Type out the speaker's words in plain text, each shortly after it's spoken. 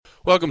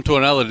Welcome to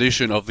another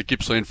edition of the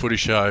Gippsland Footy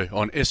Show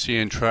on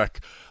SCN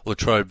Track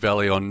Latrobe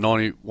Valley on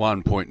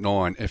 91.9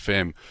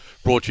 FM.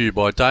 Brought to you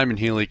by Damon,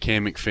 Healy,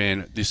 Cam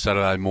McPhan this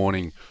Saturday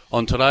morning.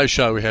 On today's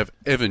show we have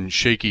Evan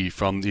Sheeky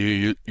from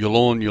the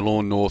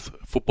Yallourn North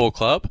Football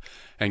Club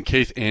and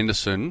Keith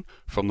Anderson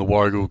from the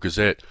Warragul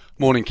Gazette.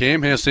 Morning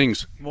Cam, how's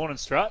things? Morning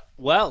Strut.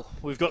 Well,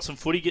 we've got some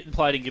footy getting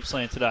played in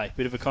Gippsland today.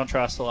 Bit of a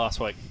contrast to last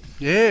week.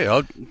 Yeah,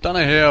 I don't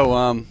know how,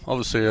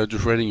 obviously I was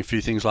just reading a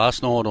few things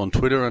last night on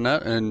Twitter and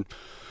that, and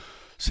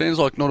sounds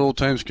like not all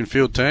teams can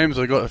field teams.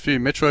 They got a few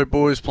Metro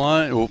boys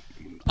playing, or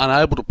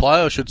unable to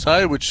play, I should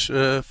say, which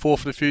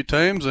forfeit a few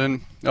teams.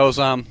 And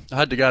I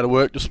had to go to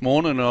work this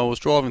morning, and I was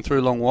driving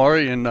through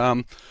Longwarry, and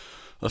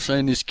I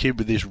seen this kid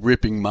with this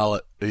ripping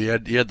mullet. He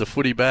had the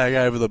footy bag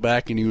over the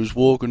back, and he was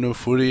walking to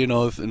footy, and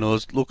I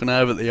was looking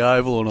over at the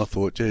oval, and I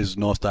thought, geez,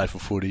 nice day for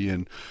footy.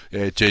 And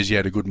yeah, geez, he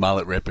had a good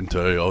mullet repping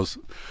too. I was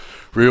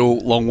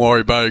real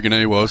Longwarry bogan,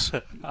 he was.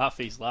 Half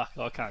his luck.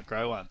 I can't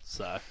grow one,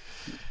 so.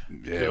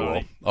 Yeah,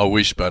 well, I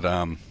wish, but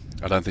I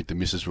don't think the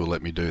missus will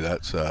let me do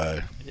that. So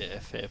yeah,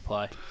 fair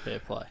play.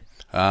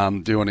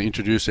 Do you want to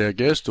introduce our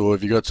guest, or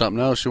have you got something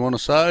else you want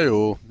to say?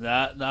 Or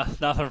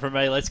nothing from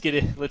me. Let's get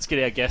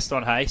our guest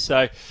on. Hey,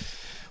 so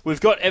we've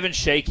got Evan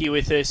Sheeky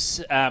with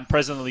us,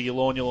 president of the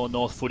Yallourn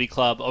North Footy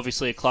Club.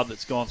 Obviously, a club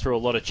that's gone through a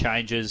lot of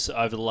changes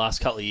over the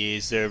last couple of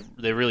years. They're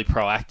really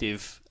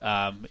proactive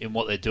in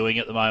what they're doing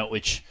at the moment,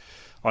 which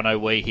I know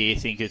we here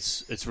think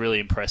it's really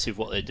impressive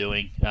what they're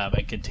doing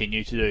and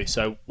continue to do.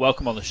 So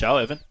welcome on the show,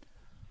 Evan.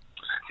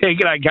 Yeah,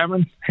 g'day,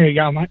 Cameron. How you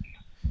going, mate?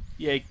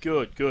 Yeah,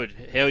 good.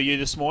 How are you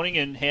this morning?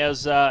 And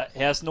how's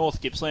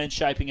North Gippsland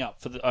shaping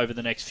up for over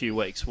the next few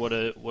weeks? What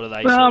are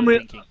they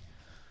thinking?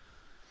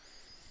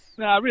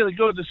 No, really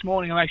good this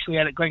morning. I'm actually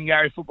out at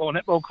Glengarry Football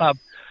Netball Club.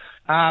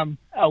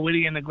 Al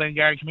Whitty and the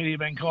Glengarry committee have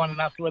been kind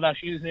enough to let us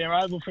use their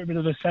oval for a bit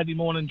of a Saturday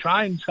morning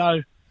train.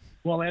 So,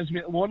 well, there's a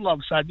bit of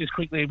waterlogged. So just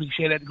quickly, a big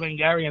shout out to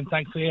Glengarry and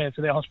thanks for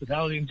their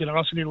hospitality and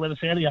generosity to let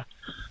us out here.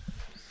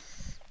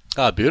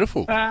 Ah,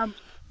 beautiful.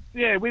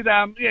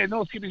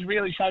 North Gippy's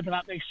really shaping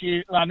up next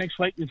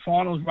week with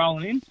finals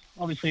rolling in.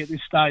 Obviously, at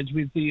this stage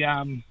with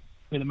the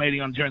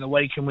meeting on during the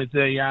week and with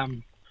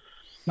the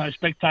no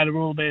spectator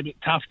rule, be a bit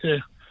tough to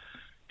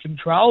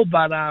control.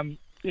 But our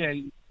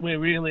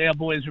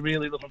boys are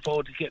really looking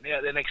forward to getting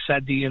out there next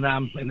Saturday and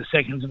in the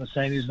seconds and the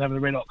seniors and having a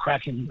red hot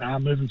crack and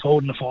moving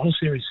forward in the final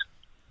series.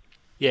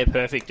 Yeah,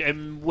 perfect.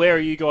 And where are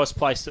you guys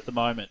placed at the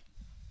moment?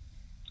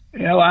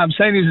 Seniors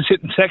are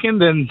sitting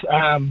second, and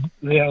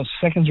our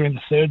seconds are in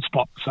the third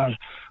spot. So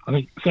I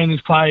think seniors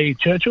play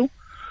Churchill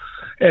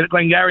at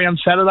Glengarry on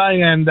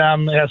Saturday, and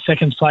our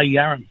seconds play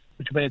Yarram,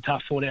 which will be a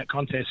tough fought-out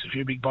contest. A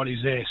few big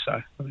bodies there,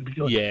 so it'll be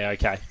good. Yeah,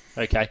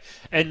 okay.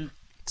 And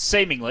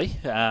seemingly,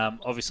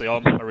 obviously,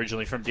 I'm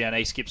originally from down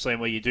East Gippsland,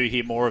 where you do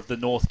hear more of the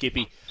North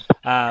Gippy,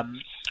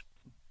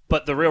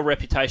 but the real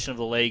reputation of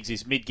the leagues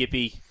is Mid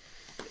Gippy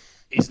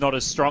is not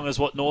as strong as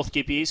what North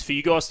Gippy is. For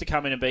you guys to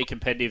come in and be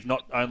competitive,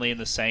 not only in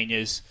the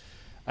seniors,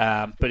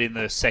 but in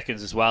the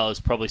seconds as well, is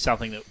probably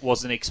something that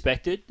wasn't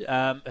expected.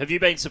 Have you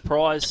been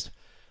surprised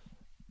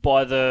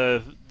by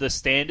the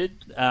standard,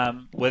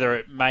 whether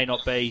it may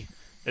not be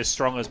as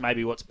strong as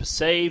maybe what's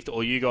perceived,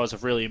 or you guys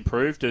have really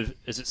improved?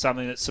 Is it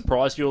something that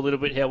surprised you a little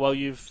bit, how well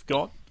you've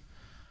gone?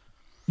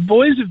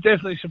 Boys have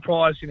definitely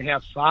surprised in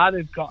how far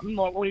they've gotten.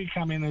 Like, we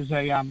come in as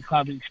a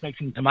club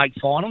expecting to make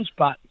finals,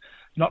 but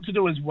not to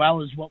do as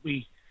well as what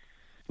we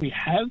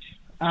have.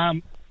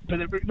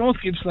 But North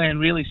Gippsland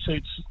really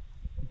suits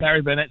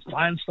Barry Burnett's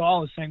playing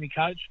style as senior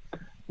coach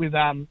with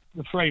the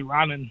free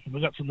run, and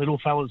we've got some little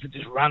fellas that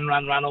just run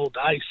all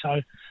day. So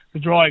the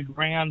dry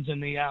grounds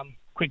and the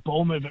quick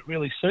ball movement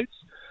really suits.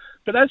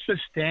 But as for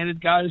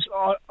standard goes,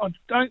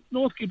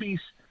 North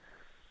Gippy's,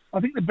 I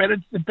think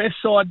the best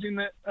sides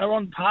are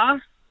on par.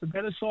 The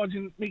better sides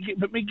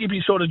but Mid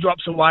Gippy sort of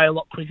drops away a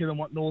lot quicker than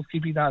what North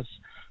Gippy does.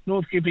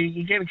 North Gippy,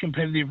 you get a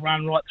competitive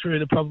run right through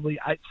to probably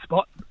 8th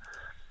spot.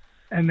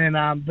 And then,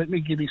 but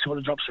Mid Gippy sort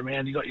of drops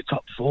around. You got your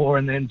top 4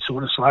 and then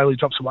sort of slowly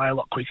drops away a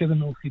lot quicker than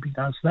North Gippy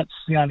does. So that's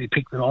the only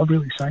pick that I've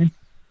really seen.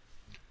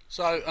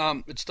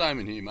 So, it's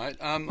Damon here, mate.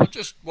 I'm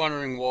just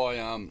wondering why,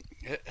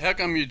 how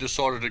come you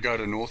decided to go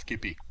to North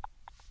Gippy?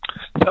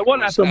 So what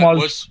happened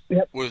was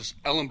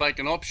Allenbank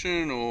an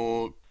option,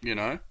 or, you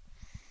know?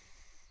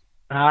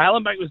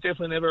 Allenbank was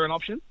definitely never an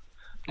option.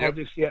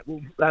 Yep. We'll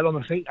that on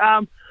the thing.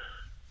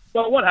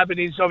 Well, what happened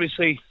is,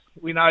 obviously,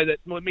 we know that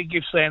Mid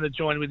Gippsland had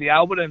joined with the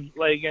Alberton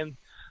League, and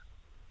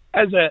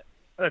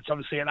that's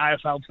obviously an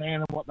AFL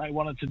plan and what they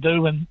wanted to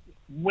do. And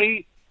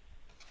I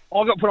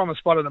got put on the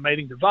spot at a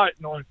meeting to vote,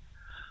 and I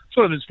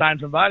sort of abstained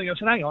from voting. I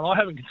said, hang on, I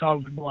haven't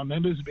consulted with my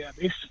members about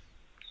this.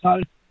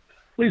 So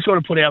we sort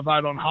of put our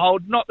vote on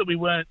hold. Not that we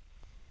weren't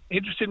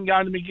interested in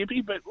going to Mid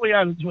Gippy, but we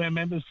owed it to our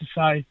members to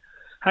say,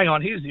 hang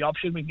on, here's the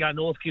option. We can go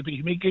North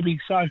Gippy, Mid Gippy.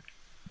 So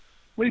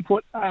we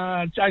put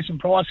Jason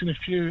Price and a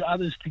few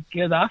others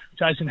together.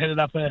 Jason headed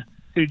up a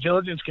due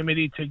diligence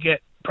committee to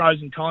get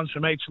pros and cons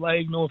from each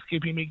league. North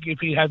Gippy, Mid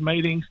Gippy had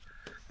meetings.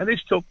 And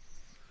this took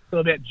till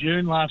about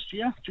July last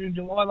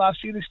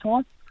year this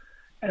time.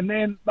 And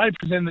then they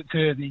presented it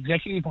to the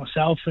executive,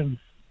 myself and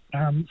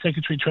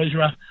Secretary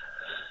Treasurer.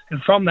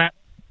 And from that,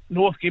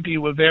 North Gippy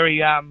were very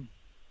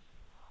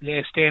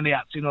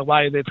standouts in the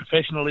way of their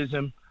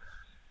professionalism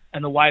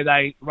and the way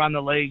they run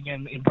the league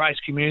and embrace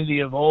community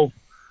of all,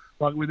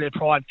 like with their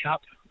Pride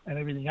Cup and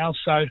everything else.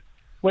 So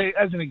we,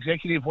 as an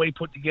executive, we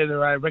put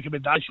together a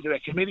recommendation to our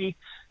committee.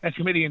 Our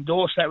committee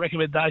endorsed that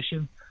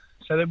recommendation.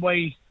 So then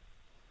we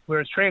were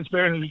as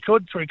transparent as we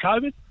could through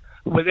COVID.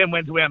 We then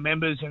went to our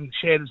members and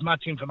shared as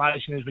much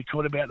information as we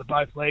could about the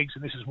both leagues,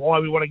 and this is why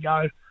we want to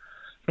go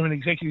from an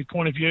executive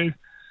point of view.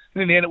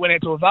 And in the end, it went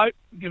out to a vote,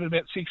 given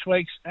about 6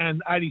 weeks,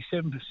 and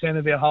 87%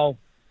 of our whole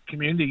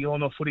community, Your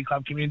North Footy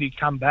Club community,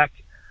 come back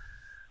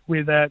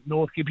with a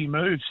North Gippy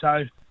move.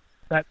 So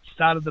that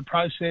started the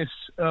process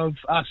of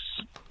us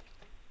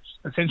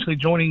essentially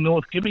joining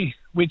North Gippy,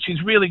 which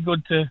is really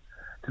good to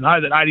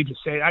know that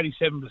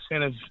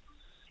 87% of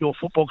your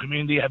football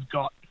community have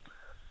got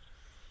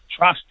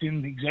trust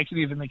in the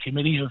executive and the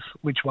committee of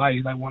which way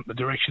they want the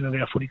direction of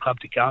our footy club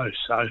to go.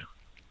 So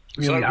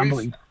really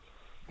humbling.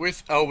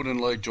 With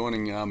Alberton League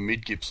joining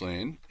Mid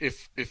Gippsland,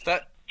 if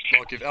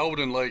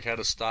Alberton League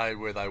had stayed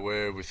where they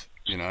were with,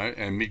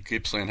 and Mid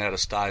Gippsland had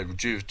stayed,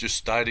 would you have just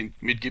stayed in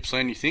Mid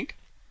Gippsland, you think?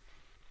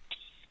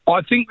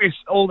 I think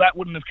all that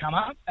wouldn't have come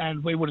up,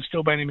 and we would have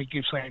still been in Mid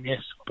Gippsland,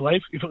 yes, I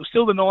believe. If it was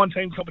still the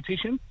 9-team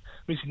competition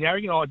with St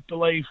Yarrigan, I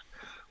believe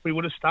we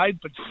would have stayed,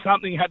 but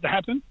something had to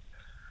happen.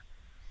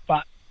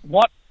 But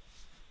what?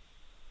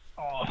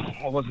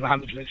 I wasn't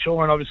 100%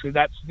 sure, and obviously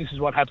this is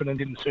what happened and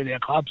didn't suit our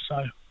club,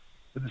 so...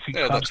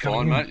 that's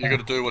fine, mate. You've got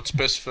to do what's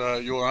best for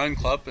your own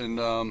club, and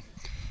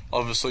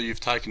obviously you've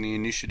taken the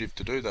initiative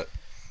to do that.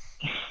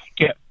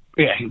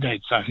 Yeah,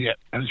 indeed. So, yeah,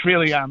 and it's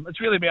really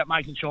about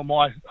making sure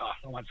I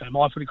won't say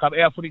my footy club,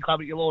 our footy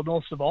club at Your Lord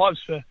North survives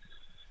for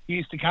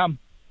years to come.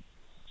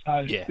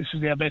 So This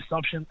is our best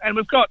option, and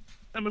we've got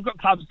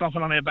clubs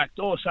knocking on our back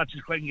door, such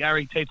as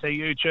Glengarry,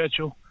 TTU,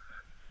 Churchill.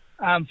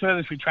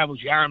 Furthest we travel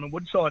is Yarram and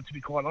Woodside, to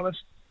be quite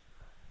honest.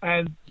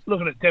 And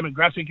looking at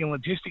demographic and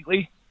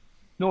logistically,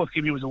 North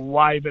Gippy was a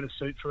way better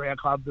suit for our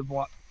club than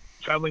what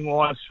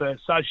travelling-wise for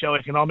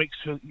socio-economics,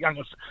 for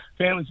younger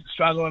families that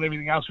struggle and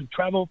everything else with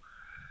travel,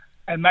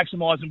 and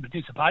maximising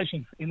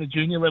participation in the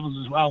junior levels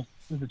as well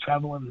with the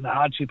travel and the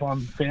hardship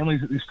on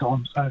families at this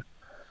time. So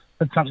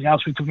that's something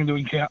else we took into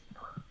account.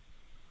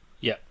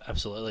 Yeah,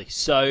 absolutely.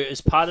 So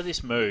as part of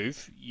this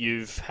move,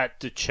 you've had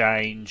to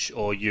change,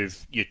 or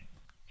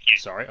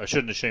sorry, I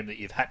shouldn't assume that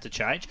you've had to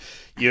change.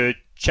 You're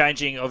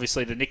changing,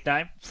 obviously, the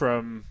nickname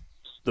from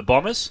the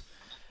Bombers.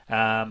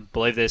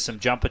 Believe there's some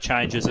jumper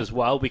changes as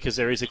well because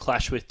there is a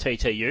clash with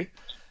TTU.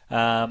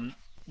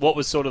 What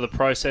was sort of the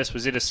process?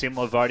 Was it a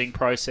similar voting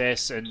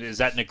process, and is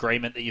that an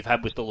agreement that you've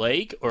had with the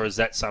league, or is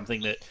that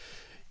something that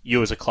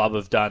you as a club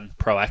have done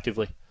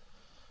proactively?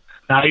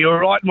 No, you're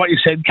right in what you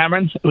said,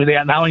 Cameron.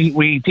 Without knowing,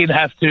 we did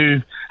have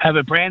to have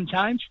a brand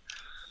change,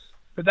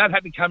 but that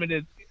had to come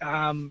into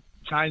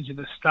change at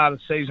the start of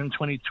season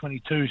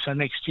 2022, so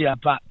next year.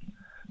 But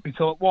we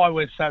thought, why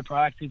we're so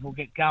proactive, we'll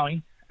get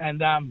going.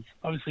 And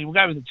obviously, we'll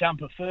go with the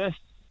jumper first.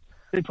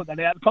 We put that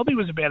out. It probably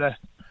was about a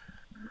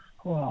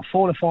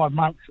 4 to 5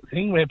 month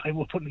thing where people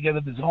were putting together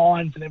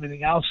designs and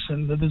everything else.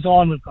 And the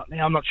design we've got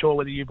now, I'm not sure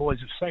whether you boys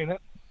have seen it,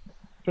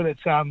 but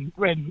it's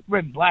red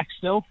and black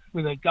still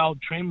with a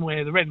gold trim,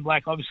 where the red and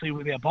black obviously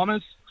with our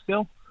Bombers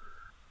still.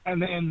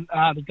 And then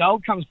the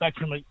gold comes back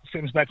from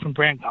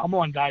Brown Coal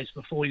Mine days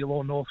before Your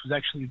Lord North was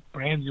actually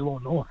branded Your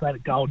Lord North. They had a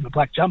gold and a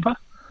black jumper.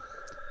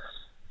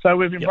 So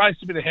we've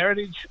embraced a bit of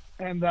heritage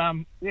and,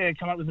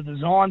 come up with a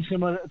design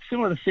similar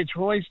to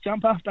Fitzroy's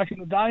jumper back in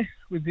the day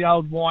with the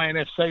old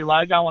YNFC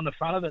logo on the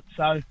front of it.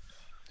 So if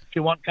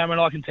you want, Cameron,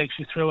 I can text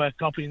you through a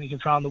copy and you can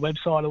throw on the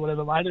website or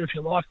whatever later if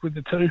you like with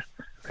the two,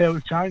 how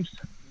we've changed.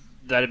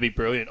 That'd be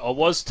brilliant. I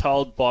was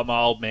told by my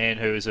old man,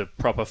 who is a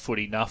proper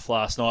footy nuff,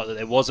 last night that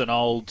there was an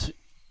old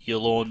Your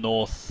Lord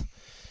North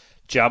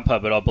jumper,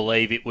 but I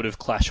believe it would have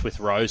clashed with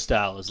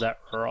Rosedale. Is that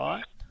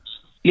right?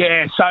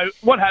 Yeah, so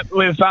what happened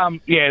with,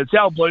 the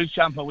old Blues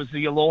jumper was the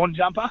Your Lawn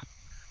jumper.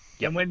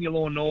 Yep. And when Your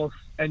Lawn North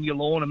and Your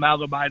Lawn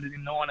amalgamated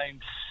in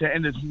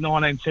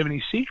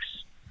 1976,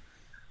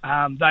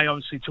 they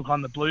obviously took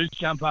on the Blues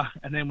jumper.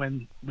 And then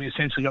when we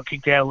essentially got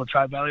kicked out of the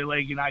Latrobe Valley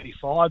League in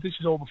 85, this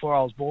is all before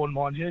I was born,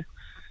 mind you.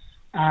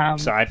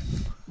 Sorry.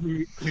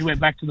 We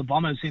went back to the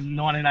Bombers in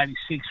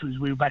 1986,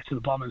 we were back to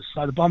the Bombers.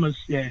 So the Bombers,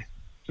 so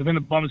we've been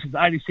the Bombers since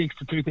 86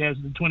 to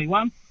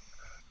 2021.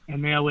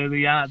 And now we're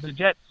the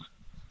Jets.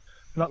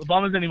 Not the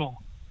Bombers anymore.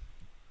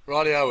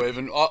 Rightio,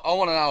 Evan. I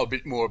want to know a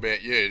bit more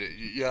about you.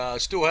 You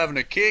still having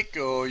a kick,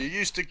 or you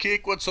used to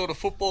kick? What sort of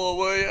footballer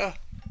were you?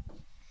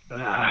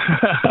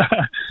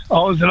 I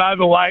was an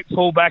overweight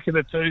full-back in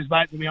the twos,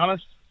 mate, to be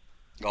honest.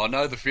 I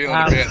know the feeling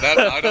about that,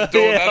 mate. I'm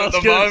doing that at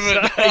the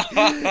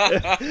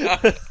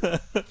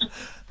moment.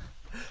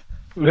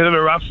 A bit of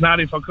a rough nut.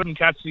 If I couldn't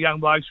catch the young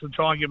blokes, we'd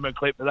try and give them a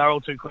clip, but they're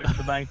all too quick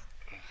for me.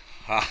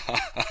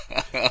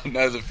 I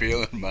know the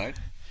feeling, mate.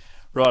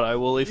 Righto,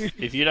 well,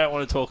 if you don't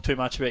want to talk too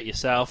much about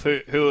yourself,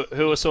 who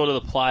are sort of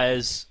the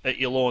players at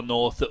Your Lawn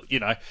North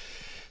that,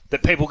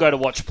 that people go to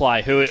watch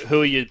play? Who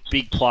are your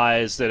big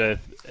players that are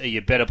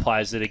your better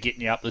players that are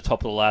getting you up the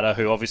top of the ladder?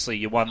 Who obviously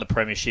you won the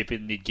premiership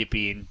in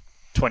Mid-Gippy in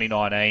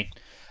 2019.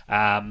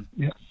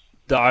 Yep.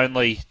 The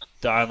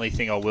only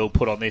thing I will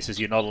put on this is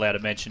you're not allowed to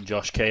mention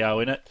Josh Keogh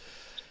in it.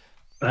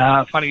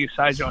 Funny you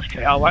say Josh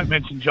Keogh. I won't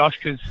mention Josh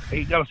because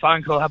he got a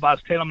phone call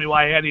about 10 on my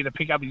way out here to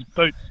pick up his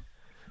boots.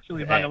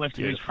 Silly bugger left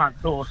him his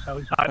front door, so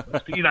he's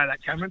hopeless. But you know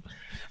that, Cameron.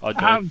 I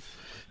do.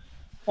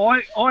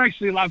 I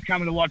actually love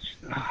coming to watch.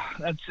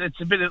 It's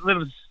a bit of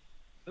little.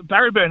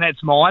 Barry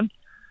Burnett's my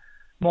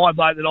bloke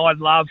that I'd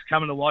love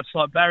coming to watch.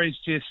 Like Barry's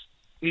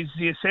he's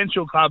the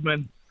essential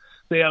clubman,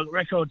 the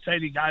record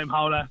CD game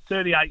holder,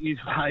 38 years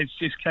of age,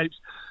 just keeps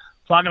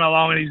plugging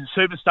along, and he's a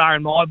superstar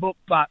in my book.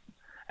 But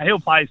he'll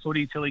play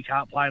footy till he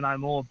can't play no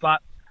more.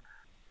 But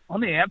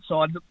on the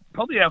outside,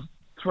 probably have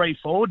 3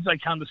 forwards they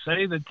come to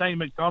see. The Dean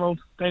McDonald,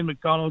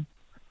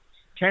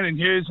 Cannon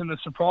Hughes, and the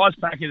surprise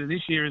packet of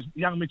this year is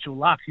young Mitchell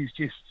Luck. He's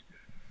just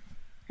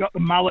got the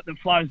mullet that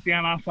flows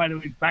down halfway to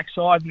his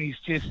backside, and he's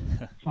just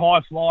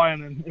high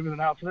flying and everything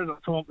else. So there's a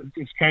talk that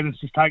just Keenan's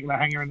just taking a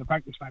hanger in the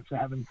practice match they're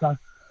having. So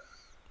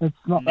it's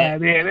not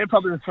bad. Yeah, they're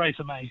probably the 3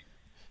 for me.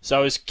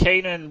 So is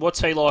Keenan, what's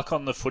he like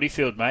on the footy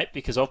field, mate?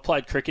 Because I've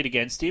played cricket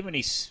against him, and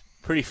he's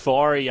pretty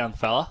fiery young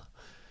fella.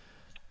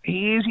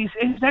 He is.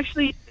 He's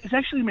actually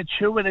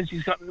matured as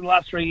he's got in the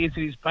last 3 years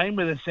that he's been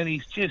with us, and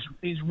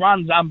his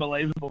run's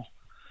unbelievable.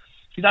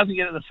 If he doesn't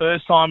get it the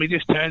first time, he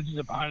just turns his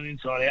opponent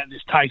inside out and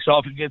just takes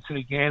off and gets it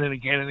again and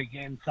again and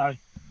again. So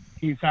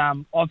he's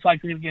I've played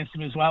cricket against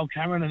him as well,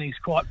 Cameron, and he's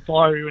quite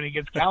fiery when he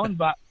gets going.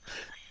 But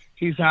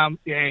he's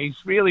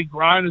really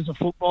grown as a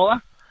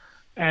footballer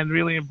and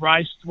really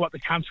embraced what the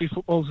country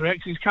football's about.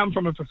 He's come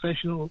from a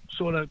professional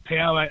sort of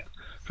power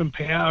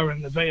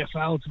and the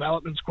VFL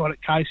development squad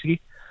at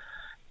Casey,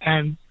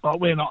 and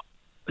we're not,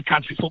 the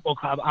country football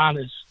club aren't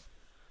as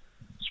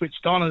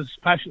switched on as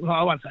passionate. Well,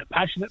 I won't say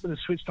passionate, but as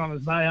switched on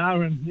as they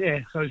are.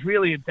 And so he's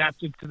really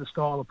adapted to the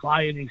style of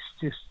play, and he's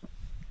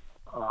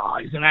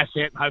an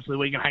asset. And hopefully,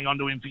 we can hang on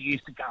to him for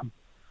years to come.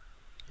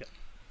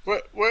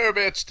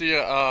 Whereabouts do you,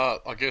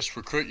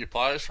 recruit your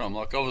players from?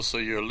 Like,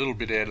 obviously, you're a little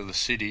bit out of the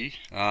city.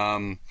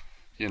 A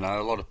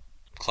lot of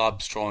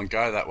clubs try and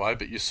go that way,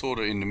 but you're sort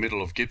of in the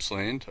middle of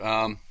Gippsland.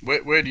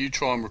 Where do you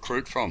try and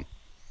recruit from?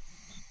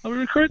 We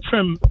recruit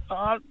from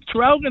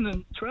Traralgon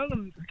and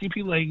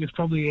Gippy League is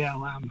probably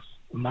our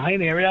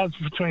main area. It's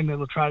between the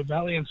Latrobe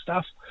Valley and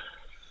stuff.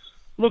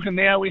 Looking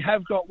now, we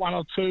have got 1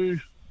 or 2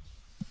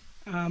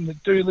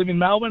 that do live in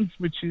Melbourne,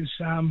 which is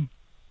will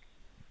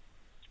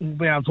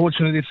be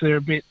unfortunate if they're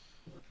a bit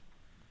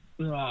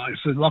if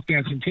the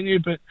lockdowns continue.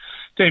 But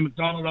Dean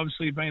McDonald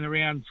obviously been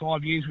around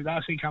 5 years with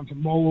us. He come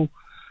from Morwell.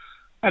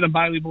 Adam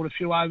Bailey brought a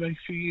few over a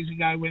few years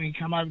ago when he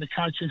came over to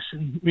coach us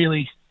and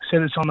really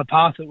set us on the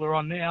path that we're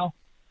on now.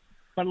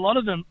 But a lot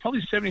of them,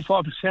 probably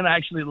 75%, are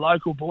actually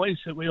local boys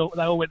that they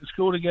all went to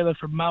school together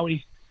from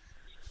Maui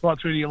right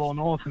through to Yallourn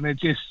North, and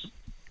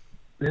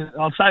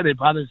I'll say they're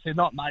brothers. They're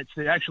not mates.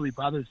 They're actually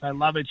brothers. They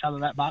love each other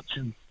that much,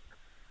 and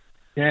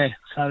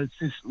so it's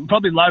just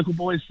probably local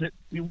boys that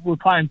were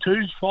playing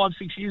 2s 5,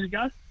 6 years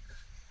ago.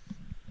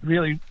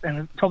 Really,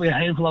 and probably a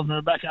handful of them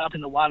are back up in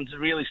the 1s that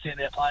really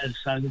stand out players.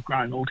 So they've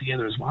grown all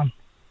together as one.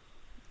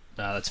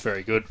 No, that's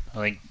very good. I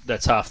think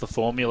that's half the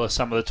formula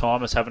some of the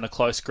time, is having a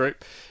close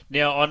group.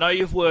 Now, I know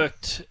you've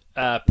worked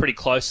pretty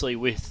closely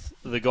with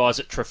the guys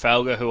at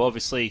Trafalgar, who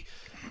obviously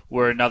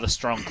were another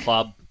strong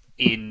club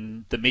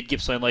in the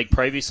Mid-Gippsland League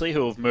previously,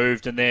 who have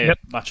moved, and they're,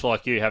 much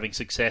like you, having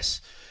success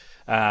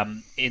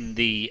in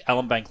the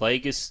Allenbank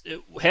League.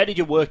 How did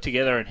you work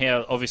together, and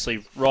how,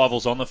 obviously,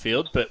 rivals on the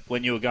field, but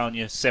when you were going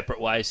your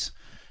separate ways,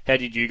 how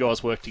did you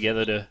guys work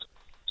together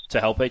to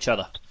help each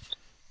other?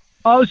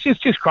 I was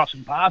just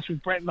crossing paths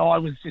with Brett and I,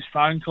 with just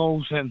phone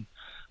calls and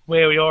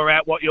where we are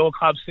at, what your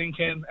club's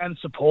thinking, and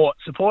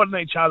supporting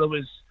each other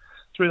was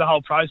through the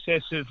whole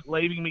process of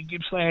leaving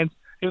Gippsland.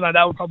 Even though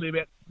they were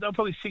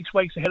probably 6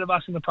 weeks ahead of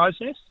us in the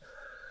process,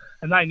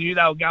 and they knew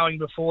they were going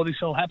before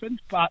this all happened.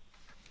 But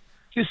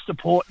just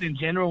supporting in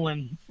general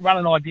and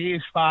running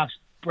ideas past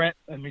Brett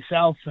and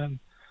myself and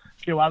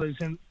a few others.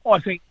 And I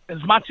think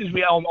as much as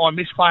I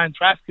miss playing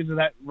Traff because of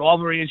that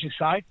rivalry, as you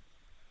say.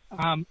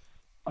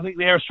 I think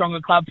they're a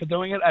stronger club for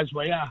doing it, as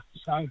we are.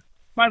 So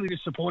mainly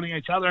just supporting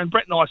each other. And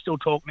Brett and I still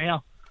talk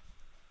now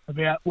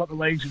about what the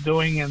leagues are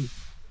doing and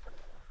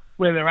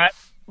where they're at.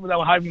 They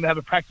were hoping to have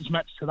a practice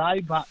match today,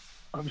 but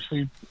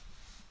obviously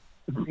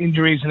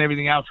injuries and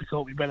everything else, we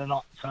thought we better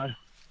not. So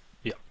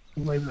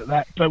we'll leave it at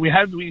that. But we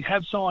have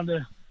signed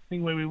a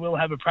thing where we will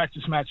have a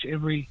practice match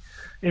every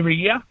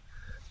year,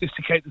 just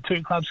to keep the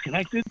 2 clubs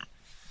connected.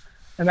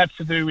 And that's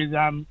to do with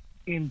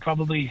in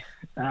probably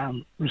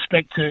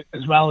respect to,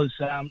 as well as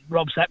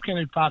Rob Sapkin,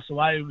 who passed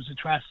away, who was a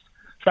Traff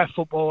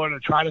footballer and a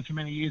trader for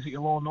many years at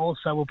Yallourn North.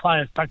 So we'll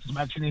play a practice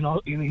match in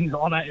his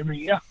honour every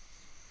year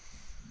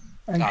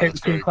and keep the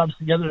 2 clubs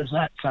together as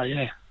that. So,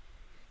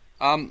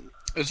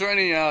 Is there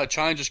any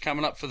changes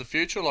coming up for the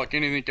future? Like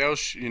anything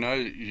else, you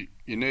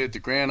need the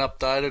ground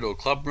updated or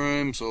club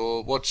rooms,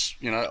 or what's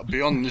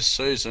beyond this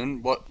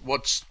season?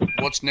 What's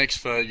next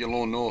for your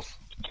Lawn North?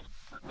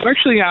 We're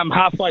actually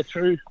halfway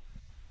through the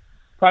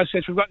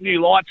process. We've got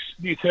new lights,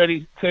 new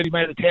 30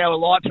 metre tower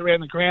lights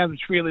around the ground,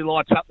 which really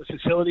lights up the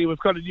facility. We've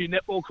got a new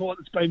netball court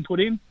that's been put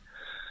in.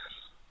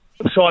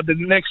 Beside the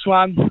next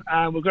one,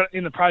 we've got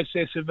in the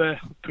process of a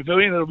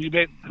pavilion. It'll be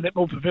a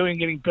netball pavilion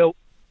getting built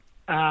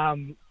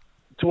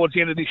towards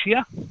the end of this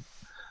year.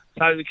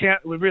 So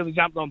we've really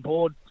jumped on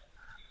board.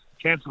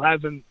 Council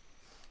have and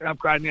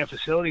upgrading our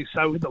facilities.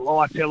 So with the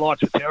lights, our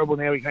lights are terrible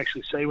now. We can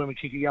actually see when we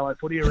kick a yellow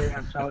footy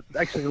around. So it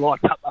actually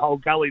lights up the whole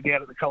gully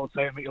down at the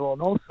Coliseum at Lawn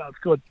North. So it's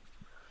good.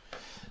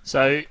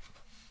 So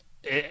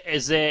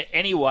is there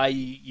any way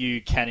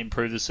you can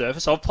improve the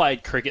surface? I've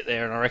played cricket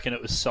there and I reckon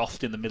it was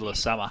soft in the middle of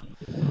summer.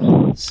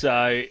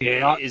 So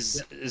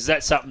is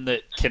that something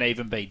that can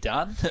even be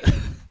done?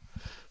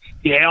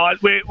 Yeah,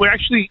 we're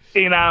actually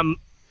in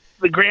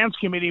the grounds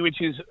committee, which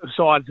is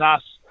besides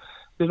us.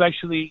 They've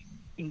actually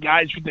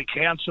engaged with the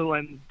council,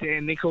 and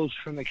Dan Nichols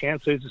from the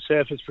council is a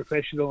surface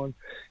professional, and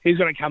he's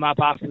going to come up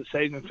after the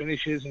season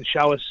finishes and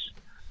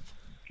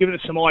give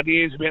us some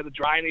ideas about the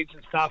drainage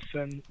and stuff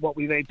and what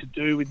we need to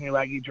do with new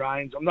Aggie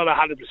drains. I'm not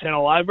 100%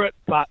 all over it,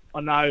 but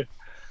I know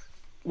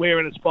we're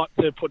in a spot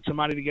to put some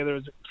money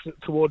together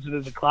towards it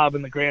as a club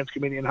and the grounds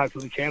committee, and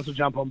hopefully the council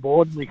jump on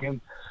board and we can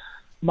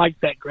make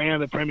that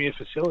ground a premier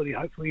facility,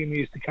 hopefully in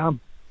years to come.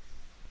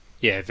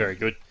 Yeah, very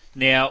good.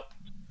 Now,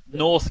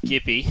 North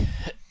Gippy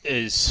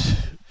is,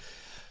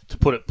 to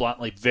put it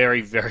bluntly,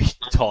 very, very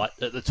tight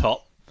at the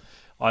top.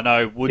 I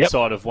know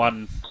Woodside have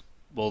won,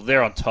 well,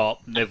 they're on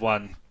top, and they've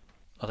won,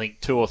 I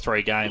think, 2 or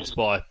 3 games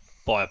by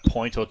a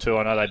point or two.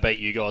 I know they beat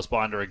you guys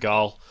by under a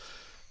goal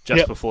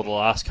just before the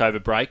last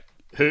COVID break.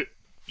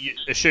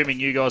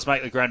 Assuming you guys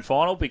make the grand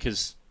final,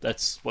 because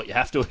that's what you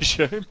have to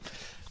assume,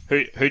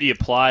 who do you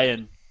play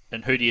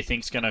and who do you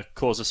think is going to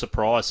cause a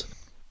surprise?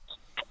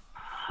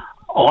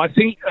 I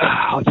think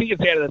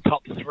it's out of the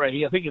top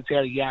 3. I think it's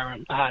out of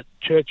Yarram,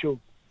 Churchill,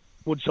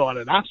 Woodside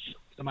and us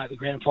to make the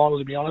grand final,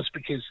 to be honest,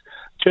 because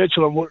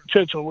Churchill and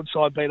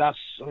Woodside beat us.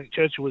 I think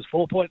Churchill was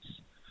 4 points,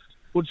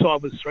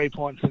 Woodside was 3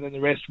 points, and then the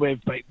rest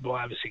we've beaten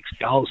by over 6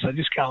 goals. So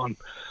just going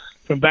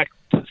from back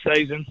to the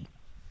season,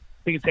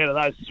 I think it's out of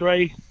those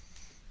 3.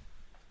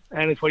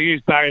 And if we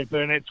use Barry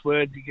Burnett's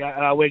words,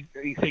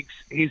 he thinks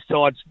his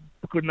side's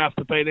good enough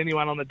to beat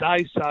anyone on the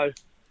day, so it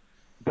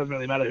doesn't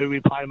really matter who we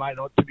play, mate,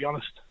 to be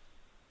honest.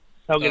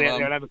 They'll get out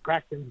there and have a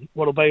crack, and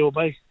what'll be will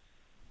be.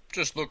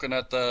 Just looking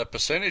at the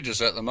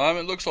percentages at the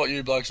moment, it looks like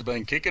you blokes have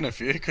been kicking a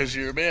few, because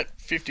you're about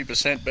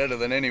 50% better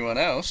than anyone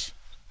else.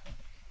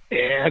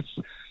 Yeah, it's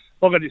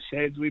like I just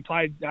said. We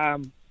played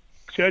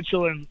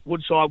Churchill and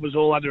Woodside was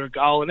all under a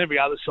goal, and every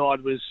other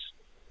side was.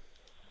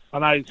 I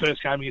know the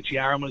first game against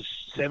Yarram was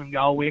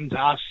 7-goal win to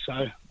us, so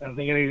I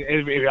think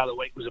every other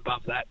week was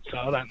above that. So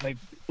I don't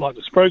like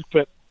to spruik,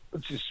 but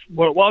it's just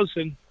what it was,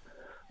 and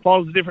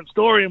final's a different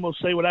story, and we'll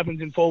see what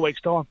happens in 4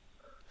 weeks' time.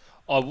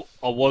 I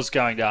was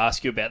going to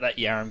ask you about that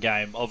Yarram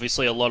game.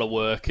 Obviously, a lot of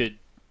work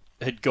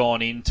had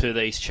gone into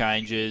these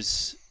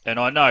changes, and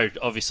I know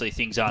obviously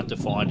things aren't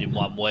defined in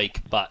 1 week,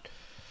 but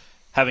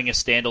having a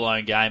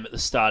standalone game at the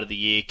start of the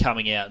year,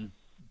 coming out and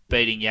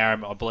beating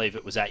Yarram, I believe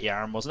it was at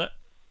Yarram, wasn't it?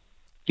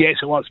 Yes,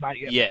 it was,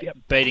 mate. Yep. Yeah,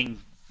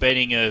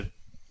 beating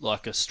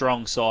a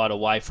strong side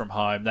away from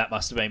home, that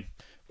must have been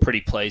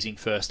pretty pleasing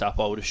first up,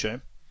 I would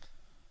assume.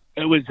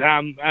 It was,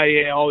 I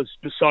was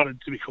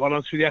besotted, to be quite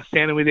honest with you,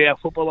 standing with our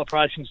football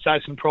operations,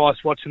 Jason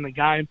Price, watching the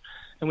game,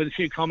 and with a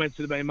few comments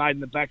that have been made in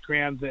the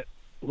background that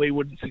we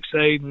wouldn't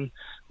succeed and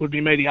would be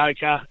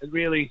mediocre. It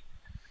really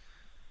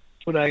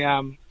put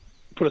a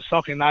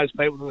sock in those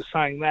people that were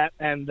saying that,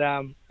 and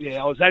I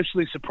was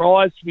actually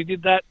surprised we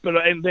did that,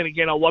 and then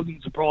again I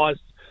wasn't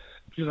surprised,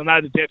 because I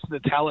know the depth of the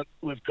talent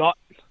we've got,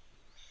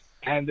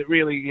 and it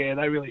really,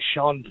 they really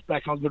shone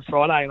back on Good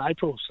Friday in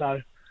April, so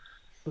it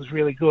was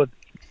really good.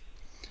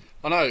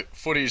 I know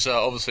footy's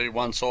obviously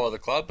one side of the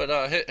club, but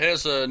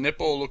how's the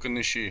netball looking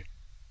this year?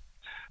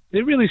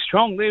 They're really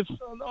strong. They're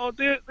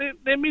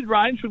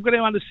mid-range. We've got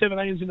our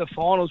under-17s in the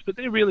finals, but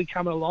they're really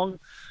coming along.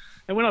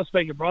 And when I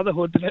speak of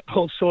brotherhood, the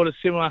netball's sort of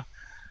similar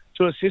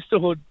to a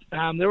sisterhood.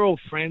 They're all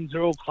friends.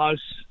 They're all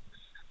close.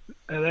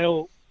 And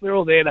they're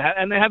all there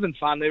and they're having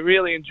fun. They're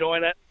really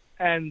enjoying it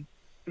and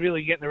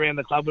really getting around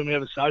the club when we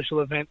have a social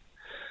event.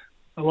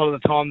 A lot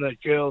of the time the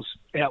girls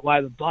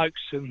outweigh the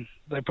blokes, and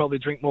they probably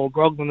drink more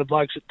grog than the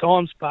blokes at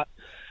times, but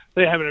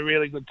they're having a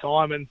really good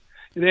time, and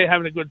if they're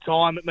having a good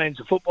time, it means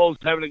the football's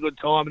having a good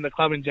time and the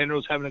club in general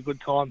is having a good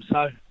time.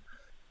 So,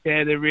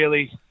 yeah, they're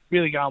really,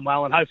 really going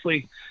well, and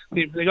hopefully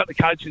they've got the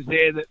coaches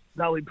there that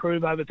they'll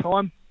improve over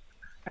time,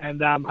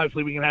 and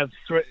hopefully we can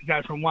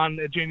go from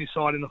a junior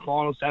side in the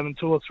finals to having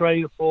 2 or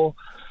 3 or 4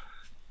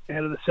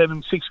 out of the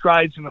 7, 6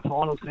 grades in the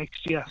finals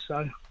next year.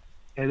 So,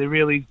 yeah, they're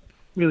really,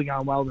 really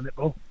going well with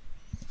netball.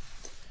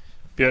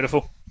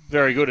 Beautiful.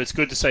 Very good. It's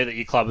good to see that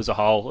your club as a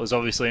whole is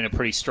obviously in a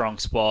pretty strong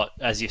spot.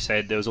 As you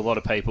said, there was a lot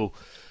of people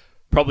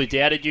probably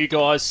doubted you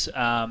guys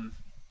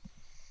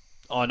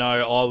I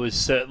know I was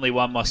certainly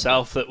one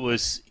myself that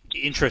was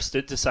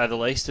interested, to say the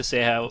least, to see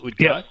how it would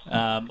go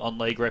on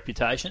league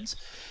reputations.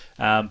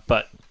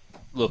 But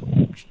look,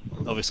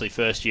 obviously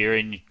first year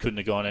in, you couldn't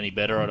have gone any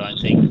better, I don't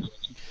think.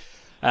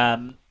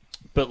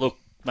 But look,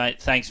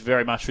 mate, thanks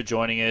very much for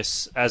joining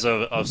us. As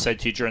I've said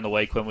to you during the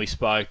week when we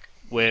spoke,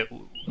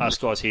 us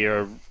guys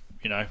here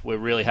are, we're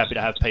really happy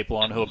to have people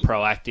on who are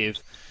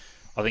proactive.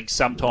 I think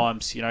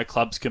sometimes,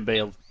 clubs can be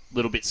a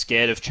little bit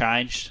scared of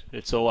change.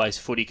 It's always,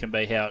 footy can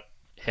be how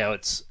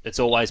it's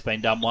always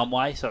been done one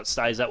way, so it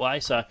stays that way.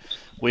 So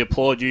we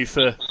applaud you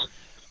for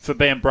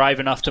being brave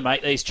enough to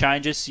make these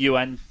changes, you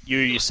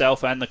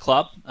yourself and the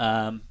club.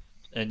 And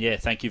yeah,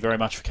 thank you very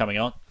much for coming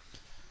on.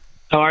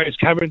 No worries,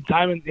 Cameron,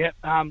 Damon.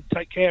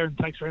 Take care and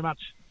thanks very much.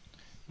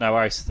 No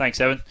worries.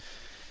 Thanks, Evan.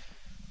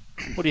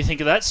 What do you think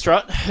of that,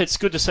 Strut? It's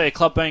good to see a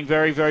club being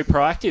very, very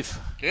proactive.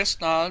 Yes,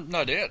 no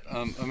doubt.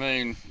 I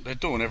mean, they're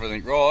doing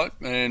everything right,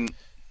 and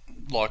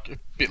a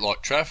bit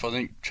like Traff. I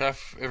think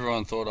Traff,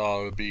 everyone thought,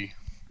 it would be,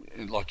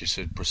 like you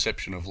said,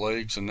 perception of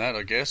leagues and that,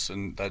 I guess,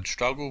 and they'd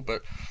struggle.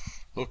 But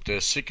look, they're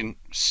can't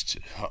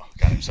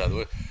even say the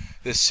word.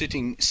 They're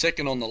sitting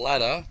second on the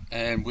ladder,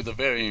 and with a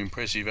very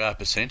impressive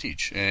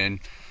percentage. And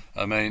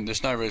I mean,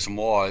 there's no reason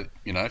why.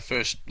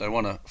 First they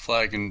won a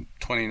flag in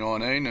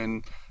 2019,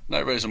 and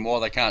no reason why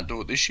they can't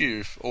do it this year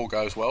if all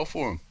goes well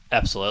for them.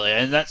 Absolutely,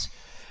 and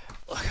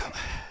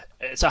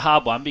it's a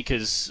hard one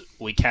because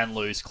we can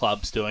lose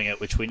clubs doing it,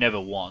 which we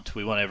never want.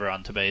 We want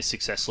everyone to be as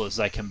successful as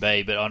they can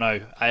be, but I know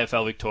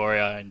AFL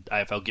Victoria and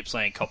AFL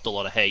Gippsland copped a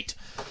lot of heat.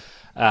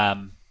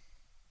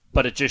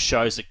 But it just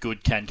shows that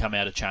good can come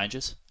out of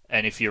changes,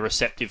 and if you're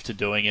receptive to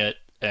doing it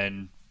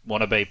and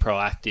want to be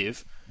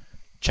proactive,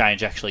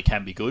 change actually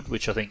can be good,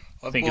 which I think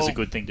is a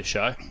good thing to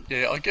show.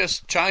 Yeah, I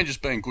guess change has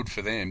been good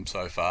for them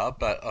so far,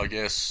 but I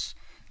guess,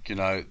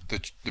 the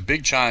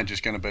big change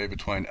is going to be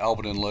between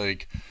Alberton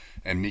League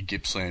and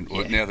Mid-Gippsland,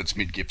 or now that's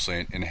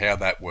Mid-Gippsland, and how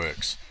that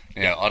works.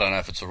 Now, I don't know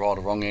if it's a right or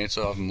wrong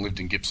answer. I haven't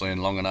lived in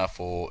Gippsland long enough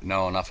or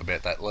know enough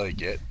about that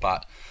league yet,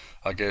 but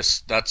I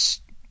guess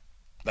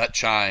that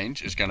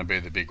change is going to be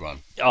the big one.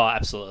 Oh,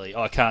 absolutely.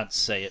 I can't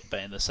see it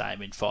being the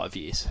same in 5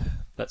 years.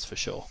 That's for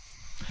sure.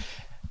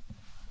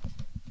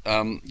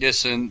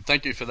 Yes, and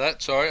thank you for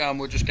that. Sorry,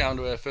 we're just going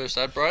to our first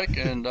ad break,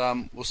 and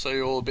we'll see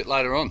you all a bit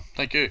later on.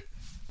 Thank you.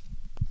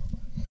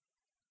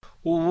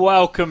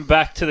 Welcome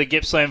back to the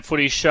Gippsland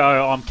Footy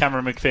Show. I'm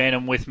Cameron McPhan,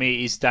 and with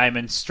me is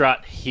Damon,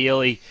 Strut,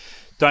 Healy.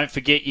 Don't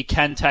forget, you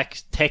can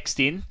text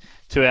in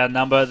to our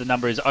number. The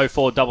number is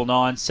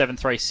 0499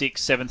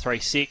 736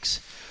 736.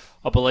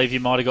 I believe you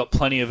might have got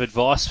plenty of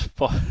advice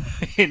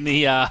in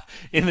the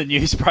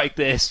news break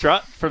there,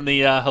 Strut, from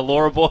the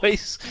Halora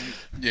boys.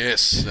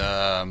 Yes,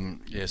 I'm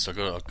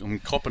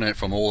copping it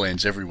from all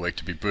ends every week,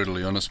 to be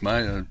brutally honest,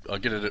 mate. I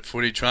get it at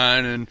footy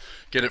train and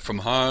get it from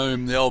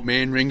home. The old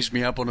man rings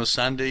me up on a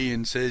Sunday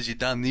and says, "You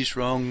done this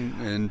wrong,"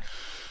 and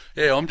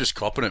yeah, I'm just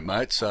copping it,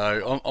 mate.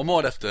 So I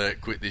might have to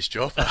quit this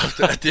job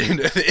at the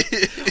end of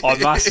it. I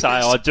must say,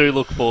 I do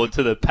look forward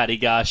to the Paddy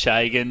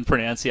Garshagen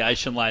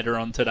pronunciation later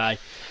on today.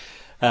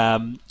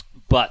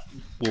 But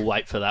we'll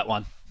wait for that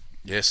one.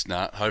 Yes,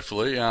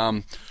 hopefully.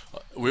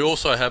 We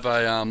also have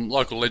a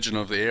local legend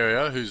of the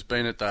area who's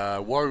been at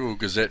the Warragul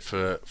Gazette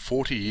for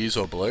 40 years,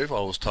 I believe, I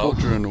was told,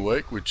 during the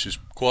week, which is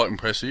quite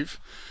impressive.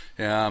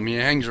 He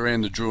hangs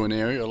around the Druin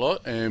area a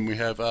lot, and we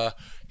have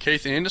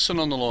Keith Anderson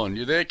on the line.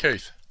 You there,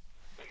 Keith?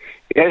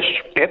 Yes,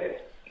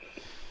 yep.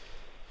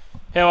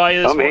 How are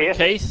you this morning,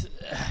 Keith?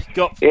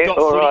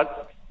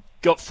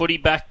 Got footy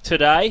back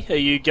today. Are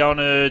you going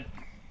to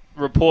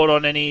report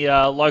on any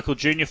local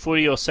junior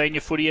footy or senior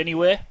footy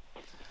anywhere?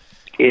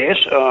 Yes,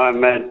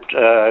 I'm at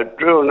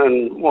Druin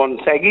and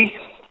Wonthaggi.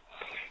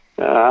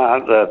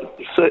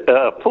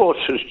 The Ports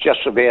is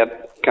just about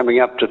coming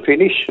up to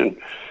finish, and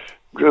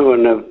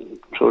Druin have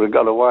sort of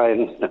got away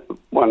and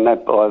won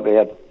that by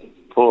about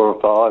 4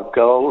 or 5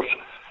 goals.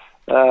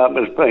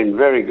 It's been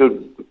very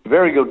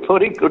good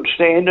footy, good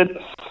standard,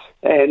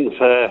 and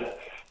for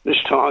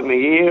this time of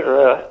year,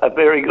 a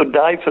very good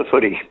day for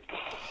footy.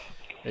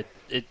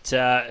 It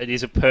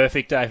is a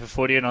perfect day for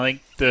footy, and I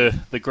think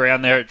the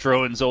ground there at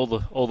Druin's all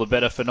the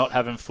better for not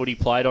having footy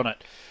played on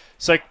it.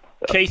 So,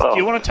 Keith, do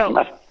you want to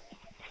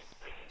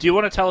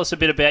tell us a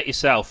bit about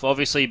yourself?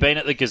 Obviously, you've been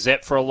at the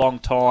Gazette for a long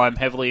time,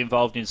 heavily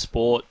involved in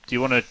sport. Do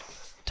you want to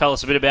tell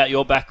us a bit about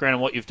your background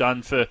and what you've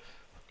done for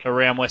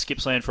around West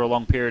Gippsland for a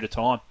long period of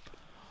time?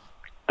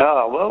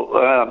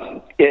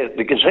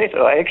 The Gazette,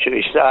 I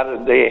actually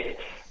started there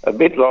a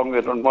bit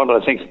longer than what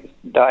I think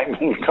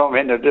Damon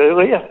commented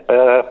earlier.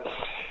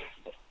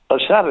 I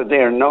started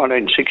there in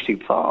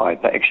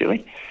 1965,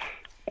 actually,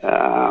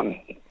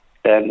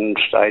 and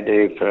stayed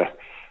there for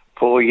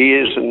 4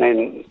 years, and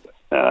then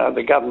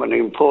the government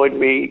employed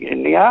me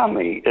in the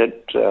Army.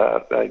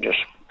 They just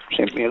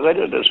sent me a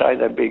letter to say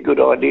that'd be a good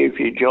idea if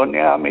you joined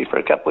the Army for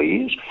a couple of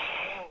years.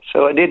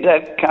 So I did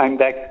that, came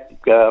back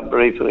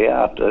briefly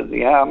after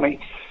the Army.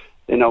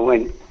 Then I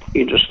went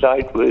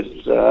interstate with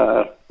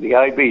the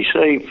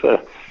ABC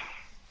for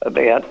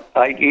about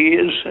 8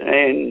 years,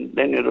 and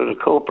then into the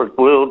corporate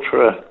world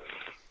for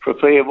for a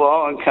fair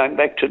while and came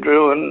back to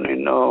Druin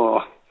in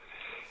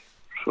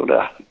sort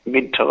of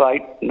mid to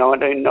late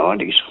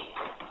 1990s.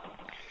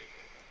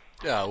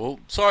 Yeah, well,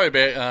 sorry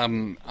about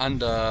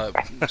under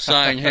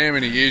saying how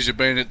many years you've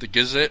been at the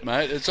Gazette,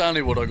 mate. It's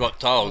only what I got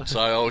told, so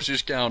I was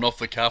just going off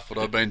the cuff what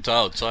I've been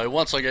told. So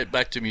once I get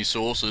back to my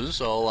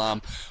sources,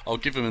 I'll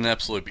give them an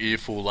absolute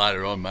earful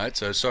later on, mate.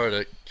 So sorry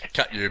to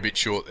cut you a bit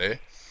short there.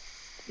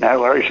 No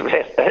worries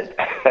about that.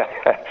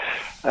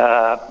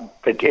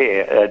 But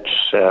yeah,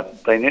 it's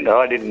been.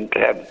 I didn't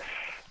have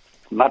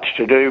much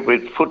to do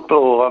with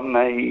football on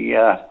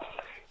the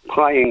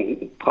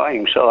playing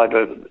side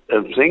of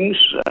things.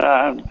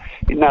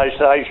 In those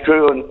days,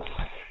 Druin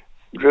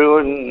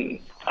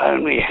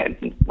only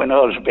had, when I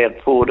was about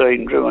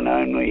 14, Druin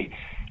only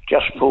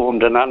just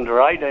formed an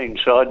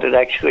under-18 side that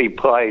actually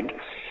played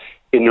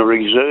in the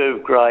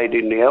reserve grade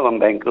in the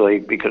Ellenbank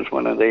League because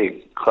one of their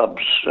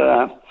clubs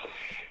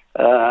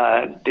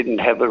didn't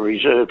have a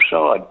reserve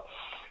side.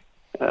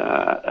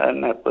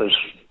 And that was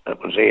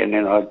there. And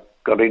then I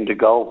got into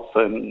golf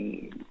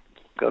and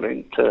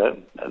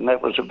that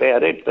was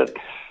about it. But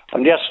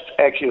I'm just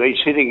actually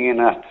sitting in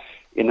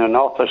an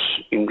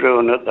office in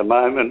Druin at the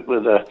moment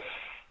with a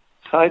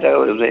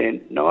photo of their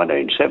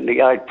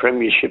 1978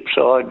 premiership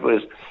side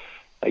with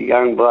a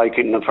young bloke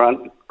in the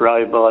front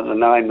row by the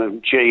name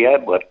of G.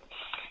 Ablett.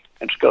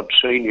 It's got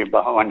senior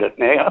behind it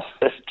now.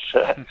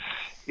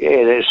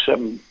 There's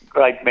some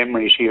great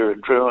memories here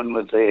at Druin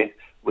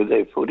with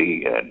their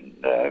footy and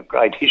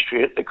great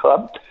history at the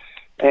club.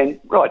 And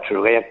right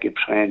throughout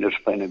Gippsland has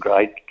been a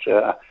great,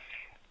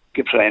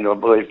 Gippsland I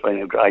believe has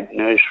been a great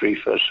nursery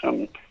for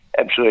some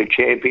absolute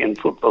champion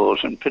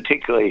footballers, and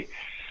particularly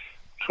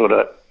sort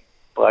of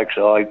blokes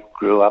I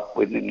grew up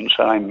with in the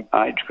same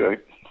age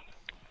group.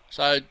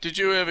 So did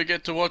you ever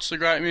get to watch the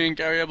great man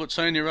Gary Ablett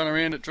Senior run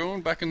around at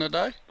Druin back in the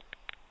day?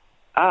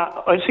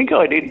 I think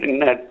I did in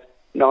that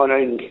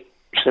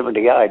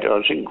 1978. I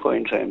was in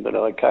Queensland, but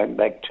I came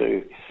back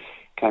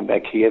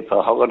here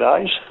for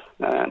holidays,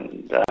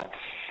 and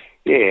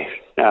he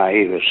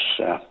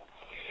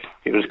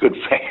was good.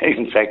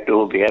 In fact,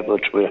 all the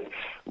Ablets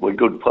were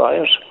good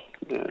players,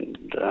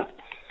 and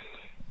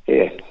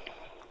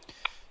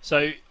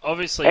So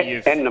obviously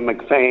and the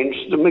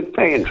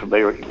McPhans were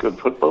very good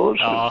footballers.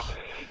 Oh,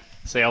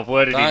 see, I've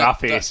worded him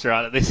up here,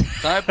 Strut, at this.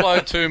 Don't blow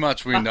too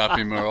much wind up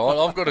him, all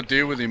right? I've got to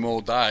deal with him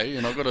all day,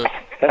 and I've got to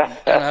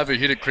have a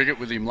hit of cricket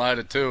with him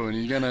later too, and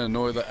he's going to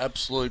annoy the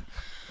absolute.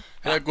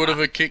 How good of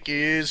a kick he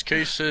is,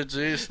 Keith says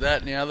this, that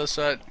and the other,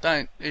 so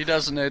he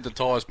doesn't need the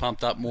tyres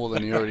pumped up more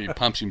than he already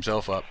pumps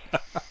himself up.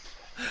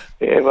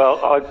 Yeah, well,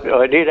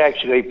 I did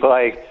actually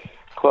play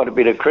quite a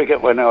bit of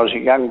cricket when I was a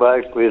young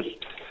bloke with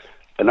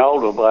an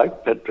older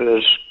bloke that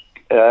was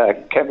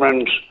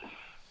Cameron's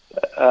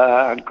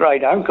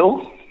great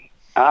uncle,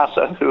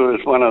 Arthur, who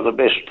was one of the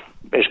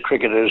best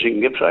cricketers in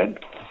Gippsland.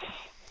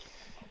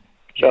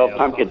 So I'll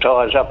pump your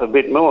tyres up a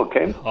bit more,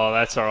 Cam. Oh,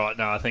 that's all right.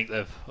 No, I think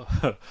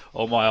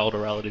all my older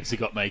relatives have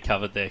got me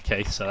covered there,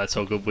 Keith. So that's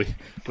all good.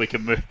 We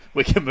can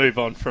move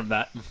on from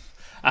that.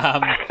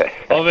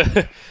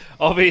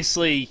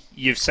 Obviously,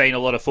 you've seen a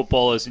lot of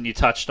footballers, and you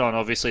touched on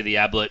obviously the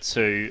Ablets,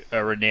 who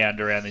are renowned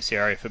around this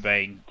area for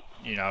being,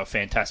 a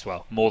fantastic.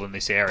 Well, more than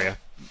this area,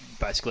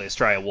 basically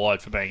Australia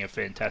wide, for being a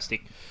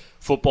fantastic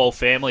football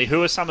family.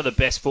 Who are some of the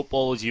best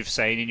footballers you've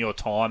seen in your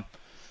time,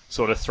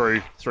 sort of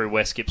through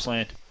West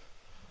Gippsland?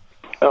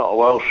 Oh,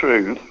 well,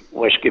 through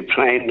West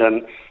Gippsland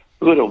and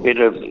a little bit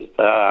of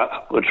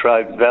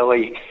Latrobe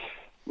Valley,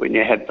 when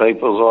you had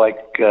people like,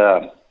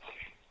 the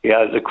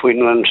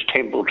Quinlans,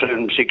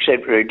 Templetons,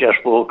 etc., who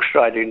just walked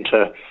straight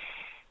into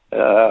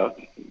VFL,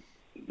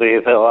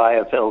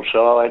 AFL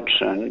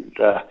sides, and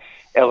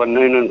Alan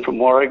Noonan from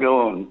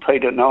Warragul and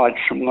Peter Knight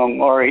from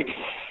Longmorrie.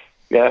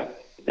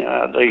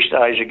 These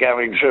days are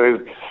going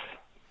through,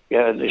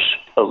 this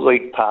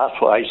elite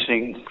pathways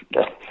thing.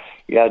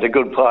 The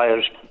good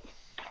players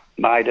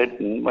made it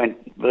and went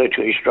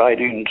virtually straight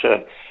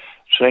into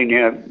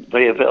senior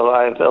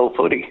VFL, AFL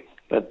footy.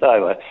 But they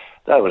were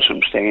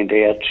some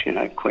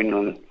standouts,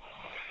 Quinlan,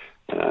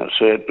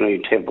 certainly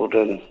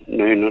Templeton,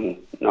 Noonan,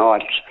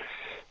 Knights,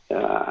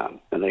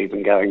 and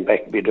even going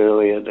back a bit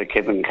earlier, the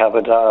Kevin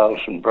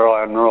Coverdales and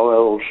Brian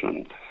Royals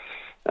and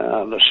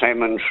the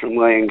Salmons from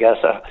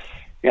Leongatha.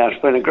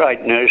 It's been a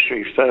great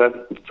nursery for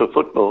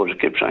footballers,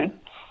 Gippsland.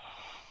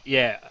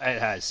 Yeah, it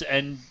has.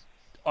 And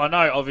I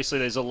know, obviously,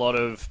 there's a lot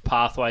of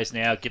pathways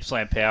now.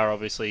 Gippsland Power,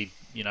 obviously,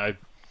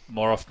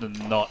 more often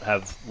than not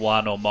have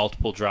one or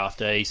multiple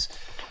draftees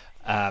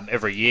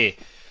every year.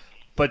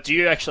 But do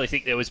you actually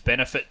think there was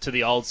benefit to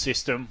the old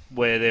system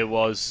where there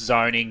was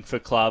zoning for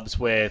clubs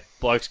where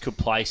blokes could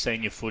play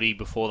senior footy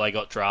before they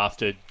got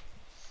drafted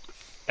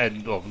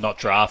and, well, not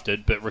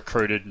drafted, but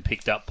recruited and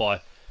picked up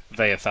by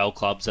VFL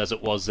clubs as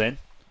it was then?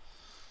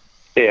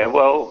 Yeah,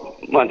 well,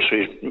 once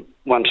the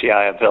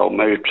AFL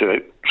moved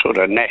to sort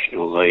of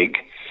National League,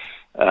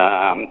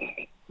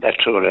 that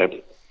sort of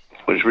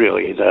was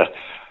really the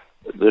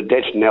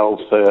death knell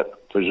for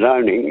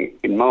zoning,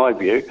 in my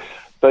view.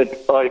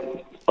 But I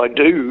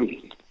do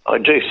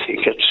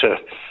think it's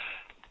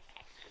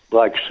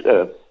blokes,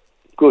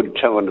 good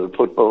talented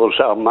footballers,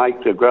 they'll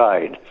make the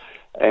grade.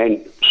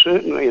 And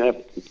certainly they're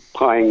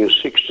playing as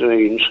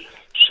 16s,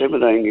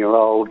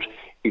 17-year-olds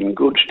in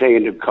good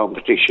standard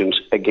competitions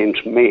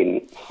against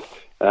men.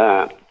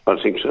 I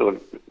think sort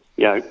of,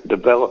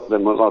 develop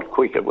them a lot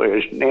quicker,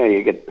 whereas now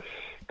you get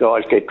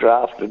guys get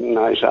drafted and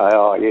they say,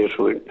 oh, yes,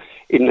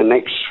 in the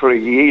next 3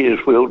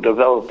 years we'll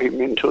develop him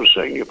into a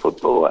senior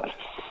footballer.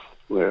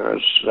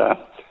 Whereas,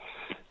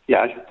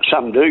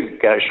 some do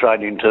go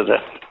straight into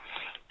the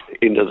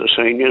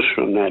seniors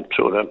from that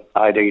sort of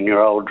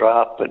 18-year-old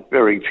draft, but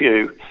very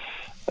few.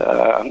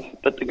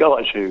 But the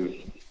guys who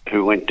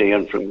went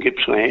down from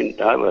Gippsland,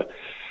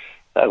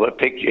 they were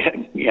picked.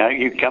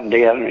 You come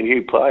down and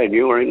you play, and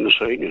you were in the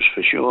seniors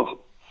for sure.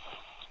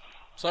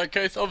 So,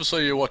 Keith,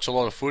 obviously you watch a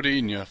lot of footy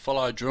and you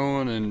follow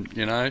Druin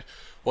and,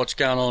 what's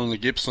going on in the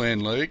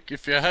Gippsland League.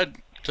 If you had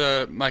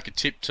to make a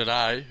tip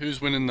today,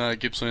 who's winning the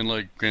Gippsland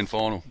League Grand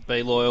Final?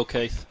 Be loyal,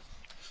 Keith.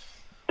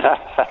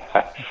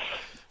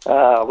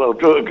 Well,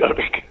 Druin got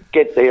to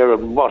get there,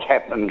 and what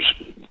happens,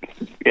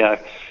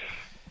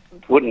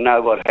 wouldn't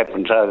know what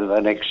happens over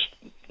the next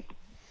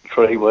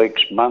 3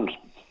 weeks, month,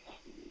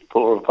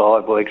 4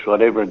 or 5 weeks,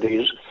 whatever it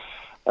is.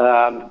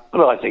 But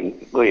I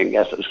think William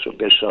Gather's the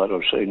best side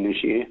I've seen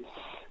this year.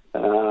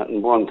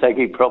 And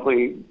Wonthaggi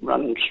probably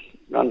runs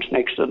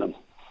next to them.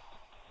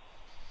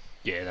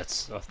 Yeah,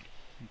 I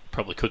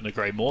probably couldn't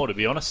agree more, to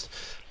be honest.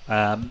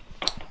 100%.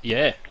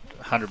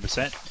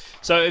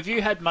 So have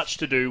you had much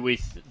to do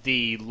with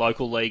the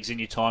local leagues in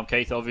your time,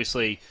 Keith?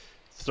 Obviously,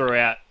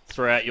 throughout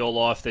your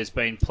life, there's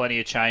been plenty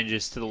of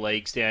changes to the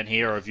leagues down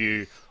here. Or have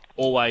you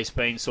always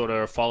been sort of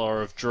a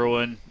follower of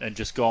Druin and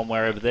just gone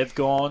wherever they've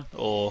gone,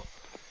 or...?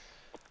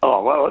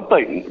 Oh, well, I've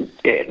been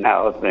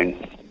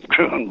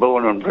Druin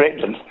born and bred,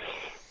 and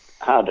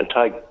hard to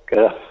take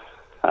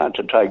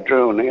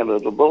Druin out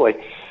of the boy.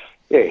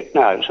 Yeah,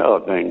 no, so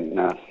I've been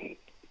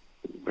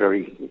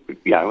very,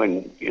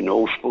 in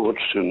all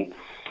sports and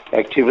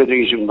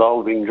activities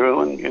involving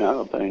Druin.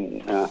 I've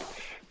been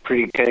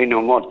pretty keen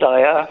on what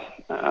they are.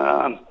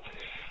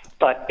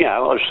 But,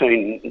 I've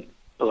seen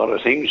a lot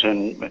of things,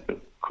 and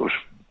of course,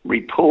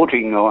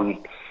 reporting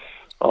on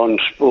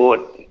sport,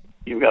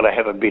 you've got to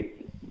have a bit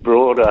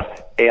broader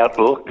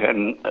outlook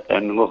and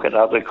look at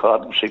other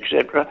clubs,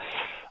 etc.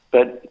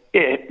 But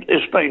yeah,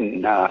 there's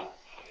been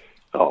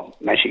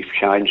massive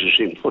changes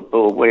in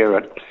football where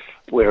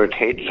it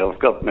heads. I've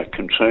got my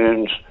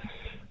concerns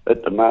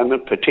at the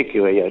moment,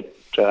 particularly at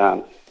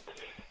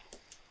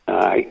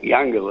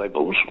younger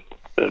levels.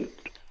 I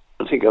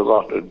think a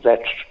lot of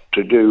that's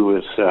to do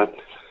with the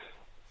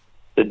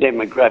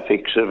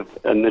demographics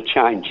and the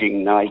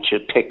changing nature,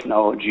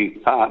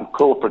 technology,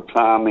 corporate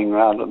farming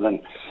rather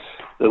than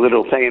the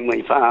little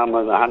family farm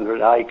of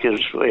 100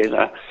 acres where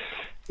the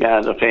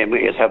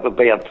family would have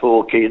about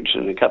 4 kids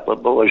and a couple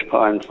of boys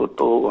playing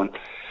football, and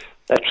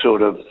that's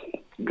sort of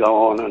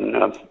gone, and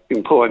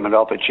employment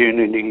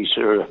opportunities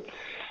are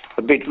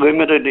a bit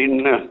limited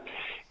in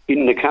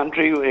the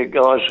country, where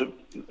guys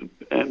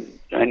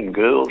and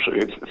girls, or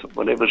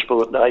whatever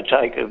sport they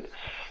take, have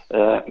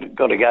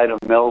got to go to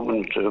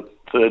Melbourne to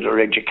further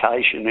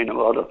education in a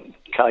lot of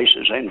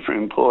cases and for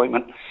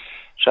employment.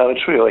 So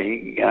it's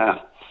really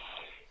a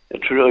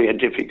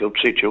difficult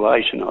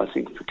situation, I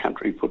think, for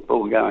country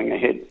football going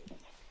ahead.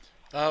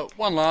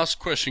 One last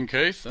question,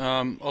 Keith.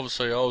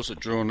 Obviously, I was at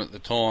Druin at the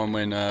time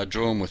when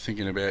Druin were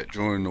thinking about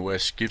joining the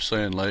West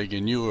Gippsland League,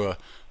 and I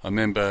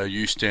remember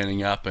you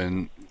standing up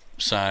and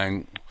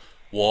saying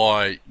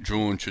why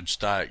Druin should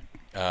stay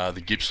at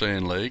the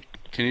Gippsland League.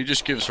 Can you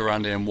just give us a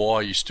rundown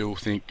why you still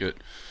think that,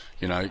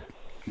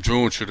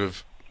 Druin should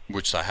have,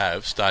 which they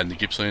have, stayed in the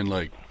Gippsland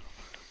League?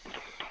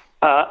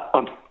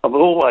 I've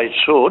always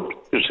thought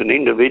as an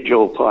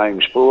individual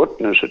playing sport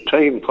and as a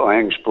team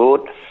playing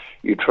sport,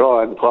 you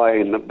try and play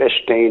in the best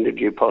standard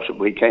you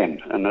possibly can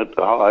and at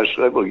the highest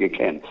level you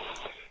can.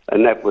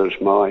 And that was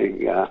my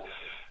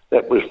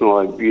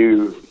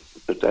view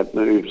at that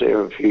move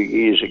there a few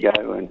years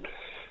ago. And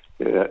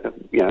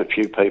a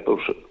few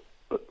people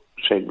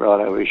said,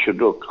 right, we should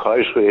look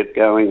closely at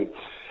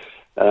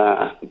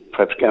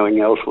perhaps going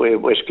elsewhere,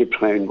 West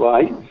Gippsland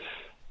way,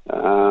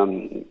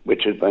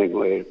 which has been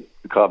where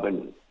the club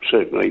had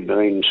certainly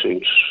been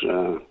since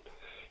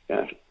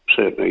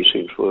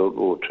World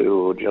War II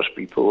or just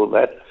before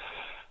that.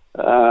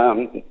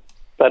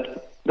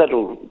 But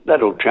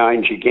that'll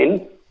change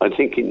again. I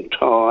think in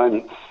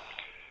time,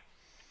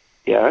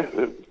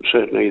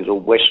 certainly the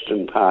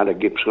western part of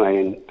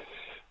Gippsland,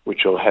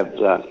 which will have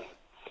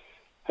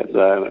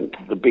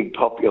the big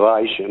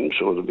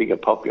populations or the bigger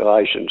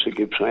populations of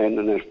Gippsland,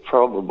 and that's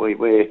probably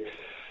where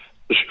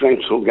the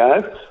strengths will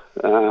go.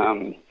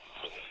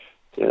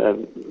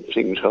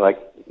 Things like,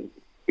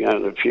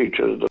 the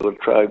future of the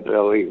Latrobe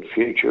Valley, the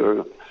future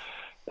of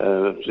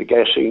the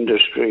gas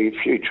industry,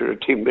 future of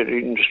timber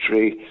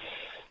industry,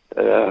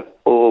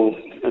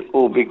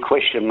 all big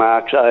question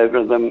marks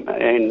over them,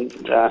 and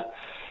the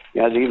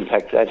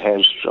impact that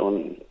has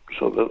on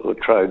sort of the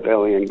Latrobe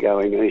Valley and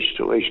going east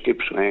to East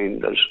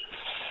Gippsland is,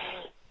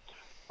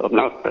 I'm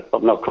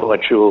not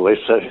quite sure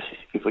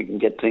if we can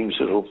get things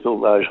that'll fill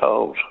those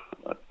holes.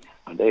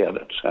 I doubt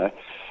it. So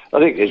I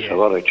think there's a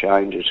lot of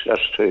changes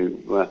just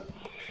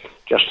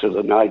to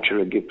the nature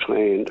of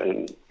Gippsland,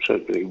 and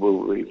certainly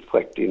will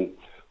reflect in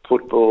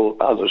football,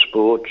 other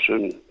sports,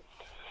 and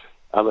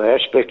other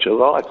aspects of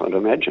life, I'd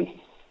imagine.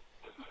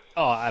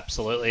 Oh,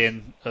 absolutely,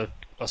 and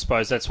I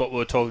suppose that's what we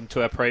were talking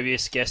to our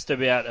previous guest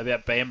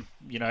about being,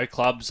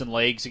 clubs and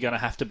leagues are going to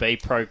have to be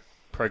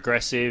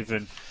progressive,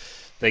 and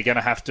they're going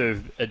to have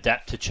to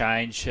adapt to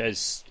change,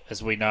 as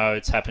we know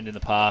it's happened in the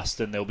past,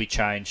 and there'll be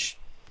change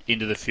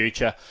into the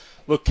future.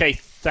 Look, Keith,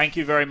 thank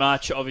you very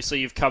much. Obviously,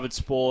 you've covered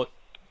sport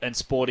and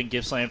sport in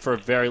Gippsland for a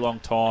very long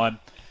time.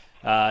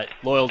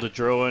 Loyal to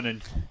Druin,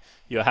 and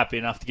you're happy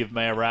enough to give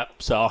me a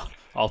rap, so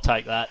I'll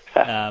take that.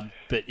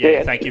 But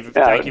thank you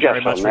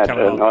very much for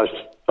coming on.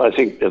 I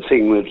think the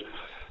thing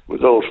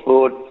with all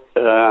sport,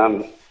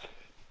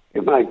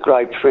 you make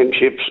great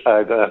friendships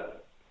over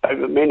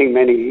many,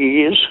 many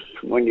years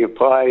when you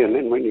play, and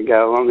then when you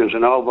go along as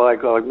an old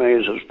bloke like me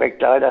as a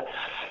spectator,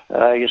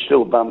 you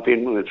still bump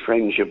in with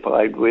friends you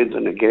played with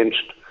and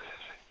against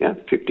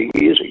 50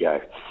 years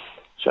ago.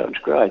 So it's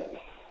great.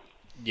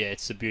 Yeah,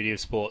 it's the beauty of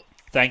sport.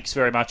 Thanks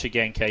very much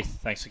again, Keith.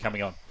 Thanks for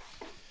coming on.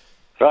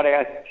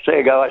 Rightio. See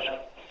you guys.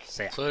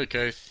 See you,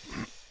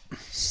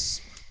 Keith.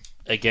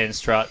 Again,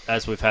 Strut,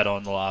 as we've had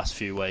on the last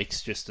few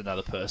weeks, just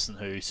another person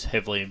who's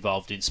heavily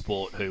involved in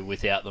sport, who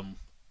without them,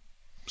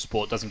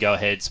 sport doesn't go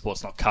ahead,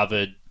 sport's not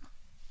covered,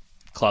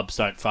 clubs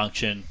don't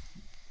function.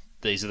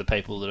 These are the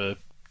people that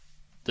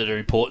are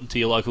important to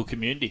your local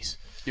communities.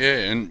 Yeah,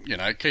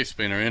 and, Keith's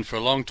been around for a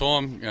long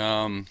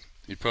time.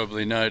 You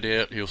probably no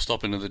doubt he'll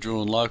stop into the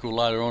Druin local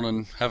later on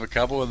and have a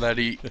couple of that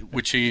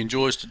which he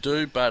enjoys to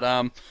do. But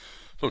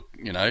look,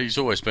 he's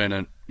always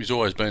been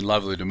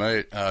lovely to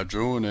me at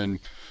Druin, and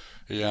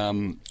he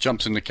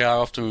jumps in the car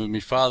often with my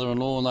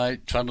father-in-law, and they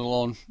trundle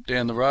on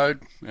down the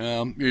road.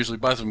 Usually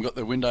both of them got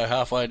their window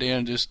halfway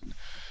down, just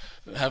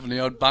having the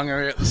odd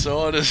bunger out the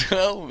side as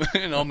well.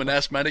 And I'm an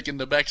asthmatic in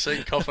the back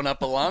seat coughing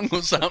up a lung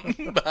or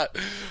something. But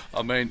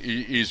I mean,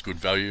 he is good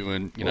value,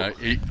 and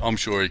I'm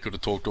sure he could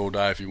have talked all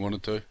day if he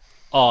wanted to.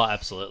 Oh,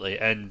 absolutely.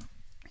 And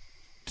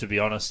to be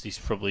honest, he's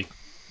probably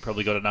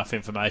got enough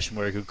information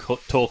where he could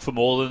talk for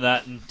more than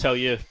that and tell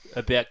you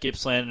about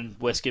Gippsland and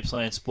West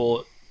Gippsland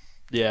sport,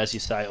 as you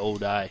say, all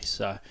day.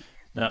 So,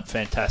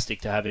 fantastic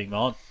to have him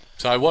on.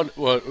 So what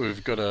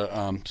we've got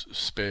a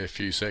spare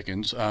few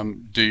seconds.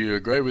 Do you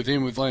agree with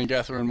him with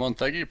Leongatha and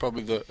Wonthaggi?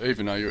 Probably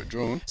even though you're at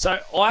Druin. So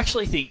I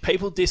actually think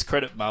people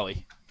discredit Moe.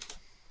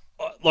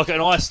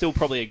 And I still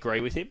probably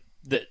agree with him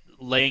that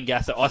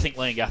Leongatha. I think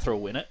Leongatha will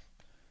win it.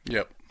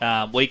 Yep.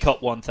 We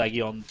caught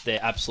Wonthaggi on their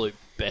absolute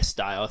best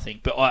day, I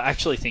think. But I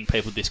actually think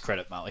people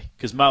discredit Moe,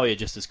 because Moe are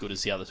just as good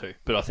as the other two.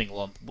 But I think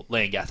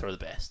Leongatha are the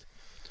best.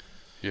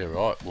 Yeah,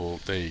 right. Well,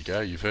 there you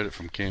go. You've heard it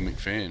from Cam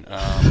McPhan.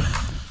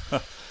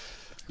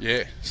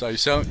 Yeah. So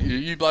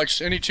you blokes,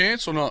 any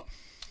chance or not?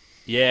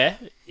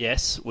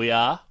 Yes, we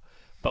are.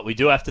 But we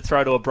do have to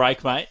throw to a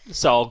break, mate.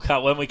 So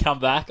when we come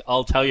back,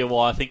 I'll tell you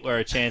why I think we're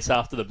a chance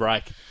after the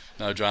break.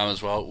 No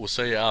dramas. Well, we'll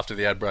see you after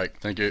the ad break.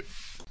 Thank you.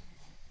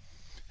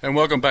 And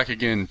welcome back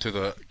again to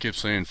the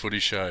Gippsland Footy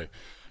Show.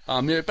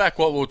 Back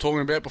what we were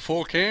talking about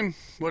before, Cam.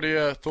 What are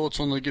your thoughts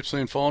on the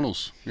Gippsland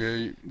finals?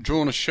 You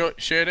drawing a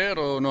shout out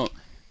or not?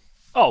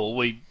 Oh,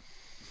 well,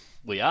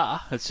 we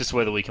are. It's just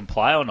whether we can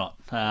play or not.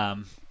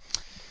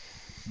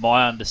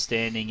 My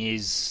understanding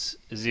is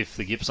if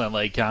the Gippsland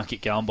League can't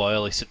get going by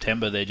early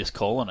September, they're just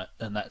calling it,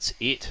 and that's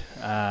it.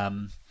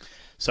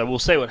 So we'll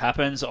see what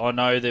happens. I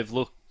know they've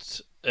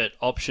looked at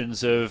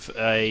options of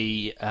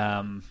a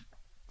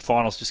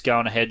finals just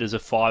going ahead as a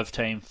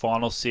 5-team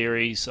final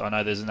series. I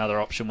know there's another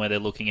option where they're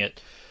looking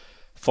at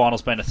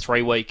finals being a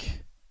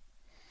 3-week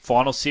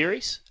final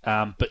series,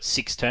 but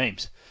 6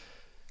 teams.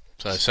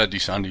 So Saturday,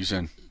 Sundays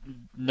then?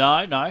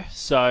 No.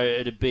 So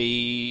it'd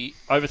be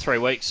over 3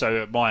 weeks.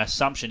 So my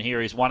assumption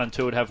here is 1 and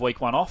 2 would have week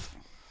 1 off.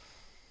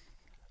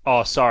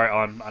 Oh, sorry,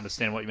 I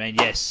understand what you mean.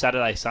 Yes,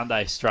 Saturday,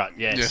 Sunday, Strut,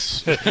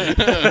 yes. Yes.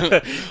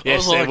 I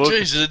was like,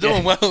 geez, they're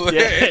doing well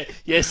there.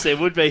 Yes, there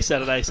would be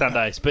Saturday,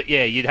 Sundays. But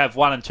yeah, you'd have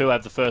 1 and 2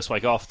 have the first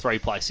week off, 3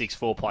 play 6,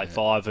 4 play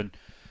 5, and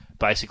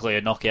basically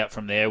a knockout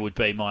from there would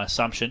be my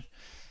assumption,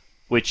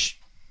 which,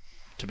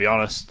 to be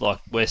honest,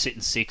 we're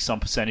sitting 6 on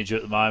percentage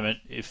at the moment.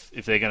 If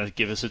they're going to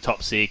give us a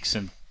top 6,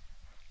 and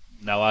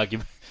no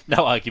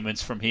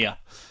arguments from here,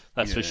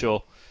 that's for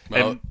sure.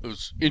 Well, it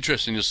was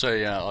interesting to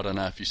see. I don't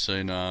know if you've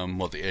seen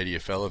what the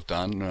EDFL have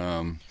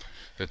done.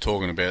 They're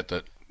talking about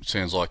that. It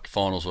sounds like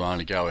finals will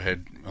only go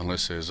ahead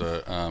unless there's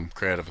a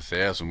crowd of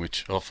 1,000,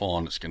 which I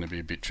find it's going to be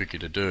a bit tricky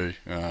to do.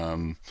 I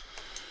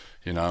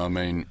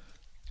mean,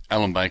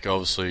 Allenbank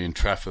obviously and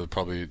Trafford are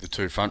probably the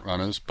 2 front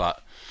runners,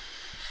 but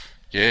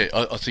yeah,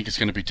 I think it's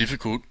going to be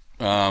difficult.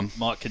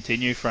 Might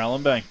continue for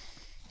Allenbank.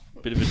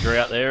 Bit of a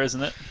drought there,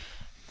 isn't it?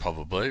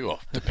 Probably. Well,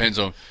 depends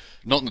on.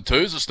 Not in the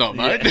 2s, it's not,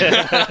 mate.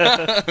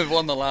 We've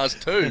won the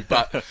last 2.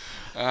 But,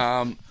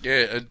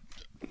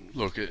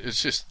 look,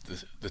 it's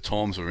just the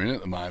times we're in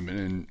at the moment.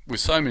 And with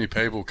so many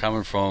people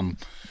coming from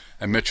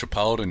a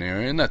metropolitan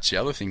area, and that's the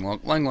other thing.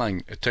 Like Lang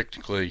Lang,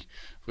 technically,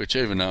 which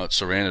even though it's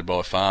surrounded by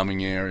a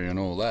farming area and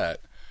all that,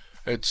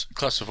 it's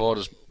classified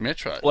as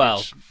metro.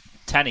 Well,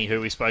 Tanny,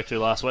 who we spoke to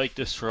last week,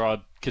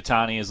 described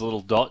Catani as a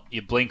little dot.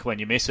 You blink when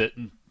you miss it,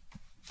 and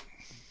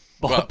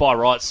by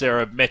rights,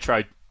 they're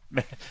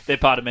they're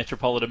part of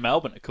metropolitan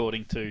Melbourne,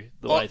 according to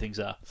the way things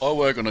are. I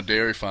work on a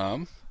dairy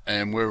farm,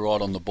 and we're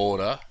right on the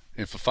border.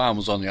 If a farm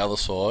was on the other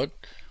side,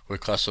 we're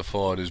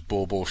classified as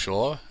Bawbor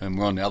Shire, and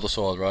we're on the other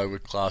side of the road, we're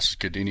classed as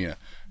Cardinia,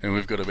 and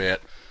we've got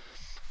about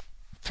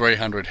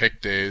 300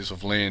 hectares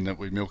of land that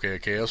we milk our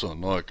cows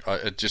on. Like,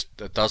 it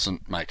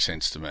doesn't make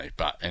sense to me.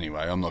 But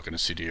anyway, I'm not going to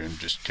sit here and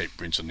just keep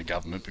rinsing the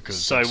government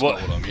because that's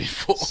not what I'm here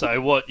for. So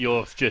what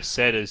you've just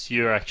said is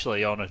you're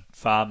actually on a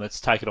farm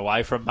that's taken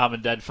away from Mum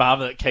and Dad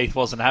farm that Keith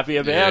wasn't happy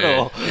about?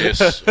 Yeah, or?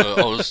 Yes.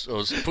 I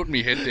was putting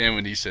my head down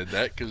when he said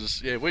that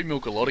because, we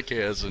milk a lot of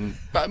cows.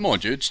 But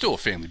mind you, it's still a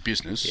family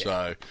business. Yeah.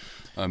 So,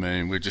 I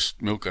mean, we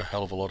just milk a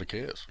hell of a lot of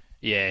cows.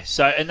 Yeah,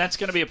 so and that's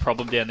going to be a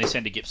problem down this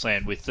end of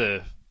Gippsland with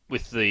the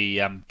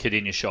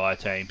Cardinia Shire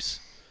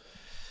teams.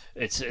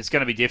 It's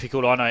going to be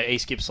difficult. I know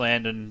East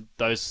Gippsland and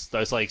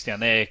those leagues down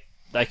there,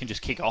 they can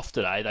just kick off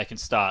today. They can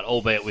start,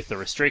 albeit with the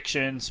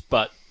restrictions,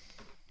 but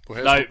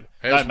no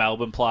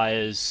Melbourne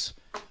players,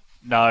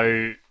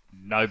 no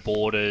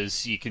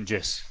borders. You can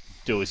just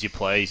do as you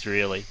please,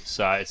 really.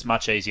 So it's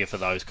much easier for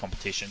those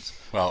competitions.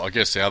 Well, I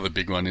guess the other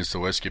big one is the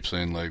West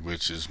Gippsland League,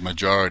 which is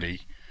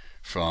majority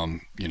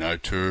from,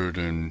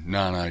 Tooradin,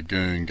 Nano,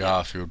 Goon,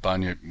 Garfield,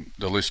 Bunyip,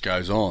 the list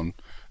goes on.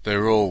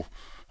 They're all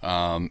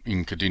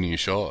in Cardinia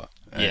Shire.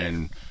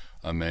 And,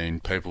 I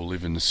mean, people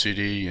live in the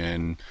city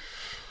and,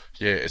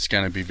 it's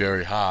going to be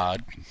very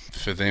hard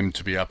for them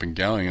to be up and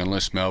going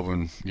unless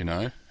Melbourne,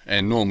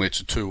 and normally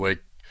it's a 2-week,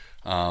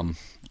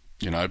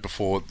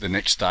 before the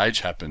next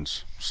stage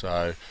happens.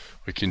 So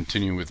we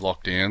continue with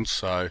lockdowns.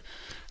 So,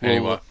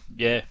 anyway.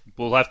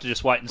 We'll have to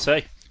just wait and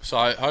see. So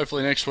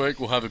hopefully next week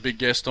we'll have a big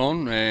guest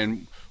on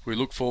and we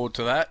look forward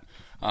to that.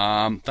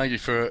 Thank you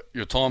for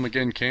your time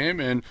again, Cam,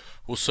 and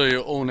we'll see you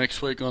all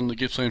next week on the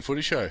Gippsland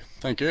Footy Show.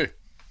 Thank you.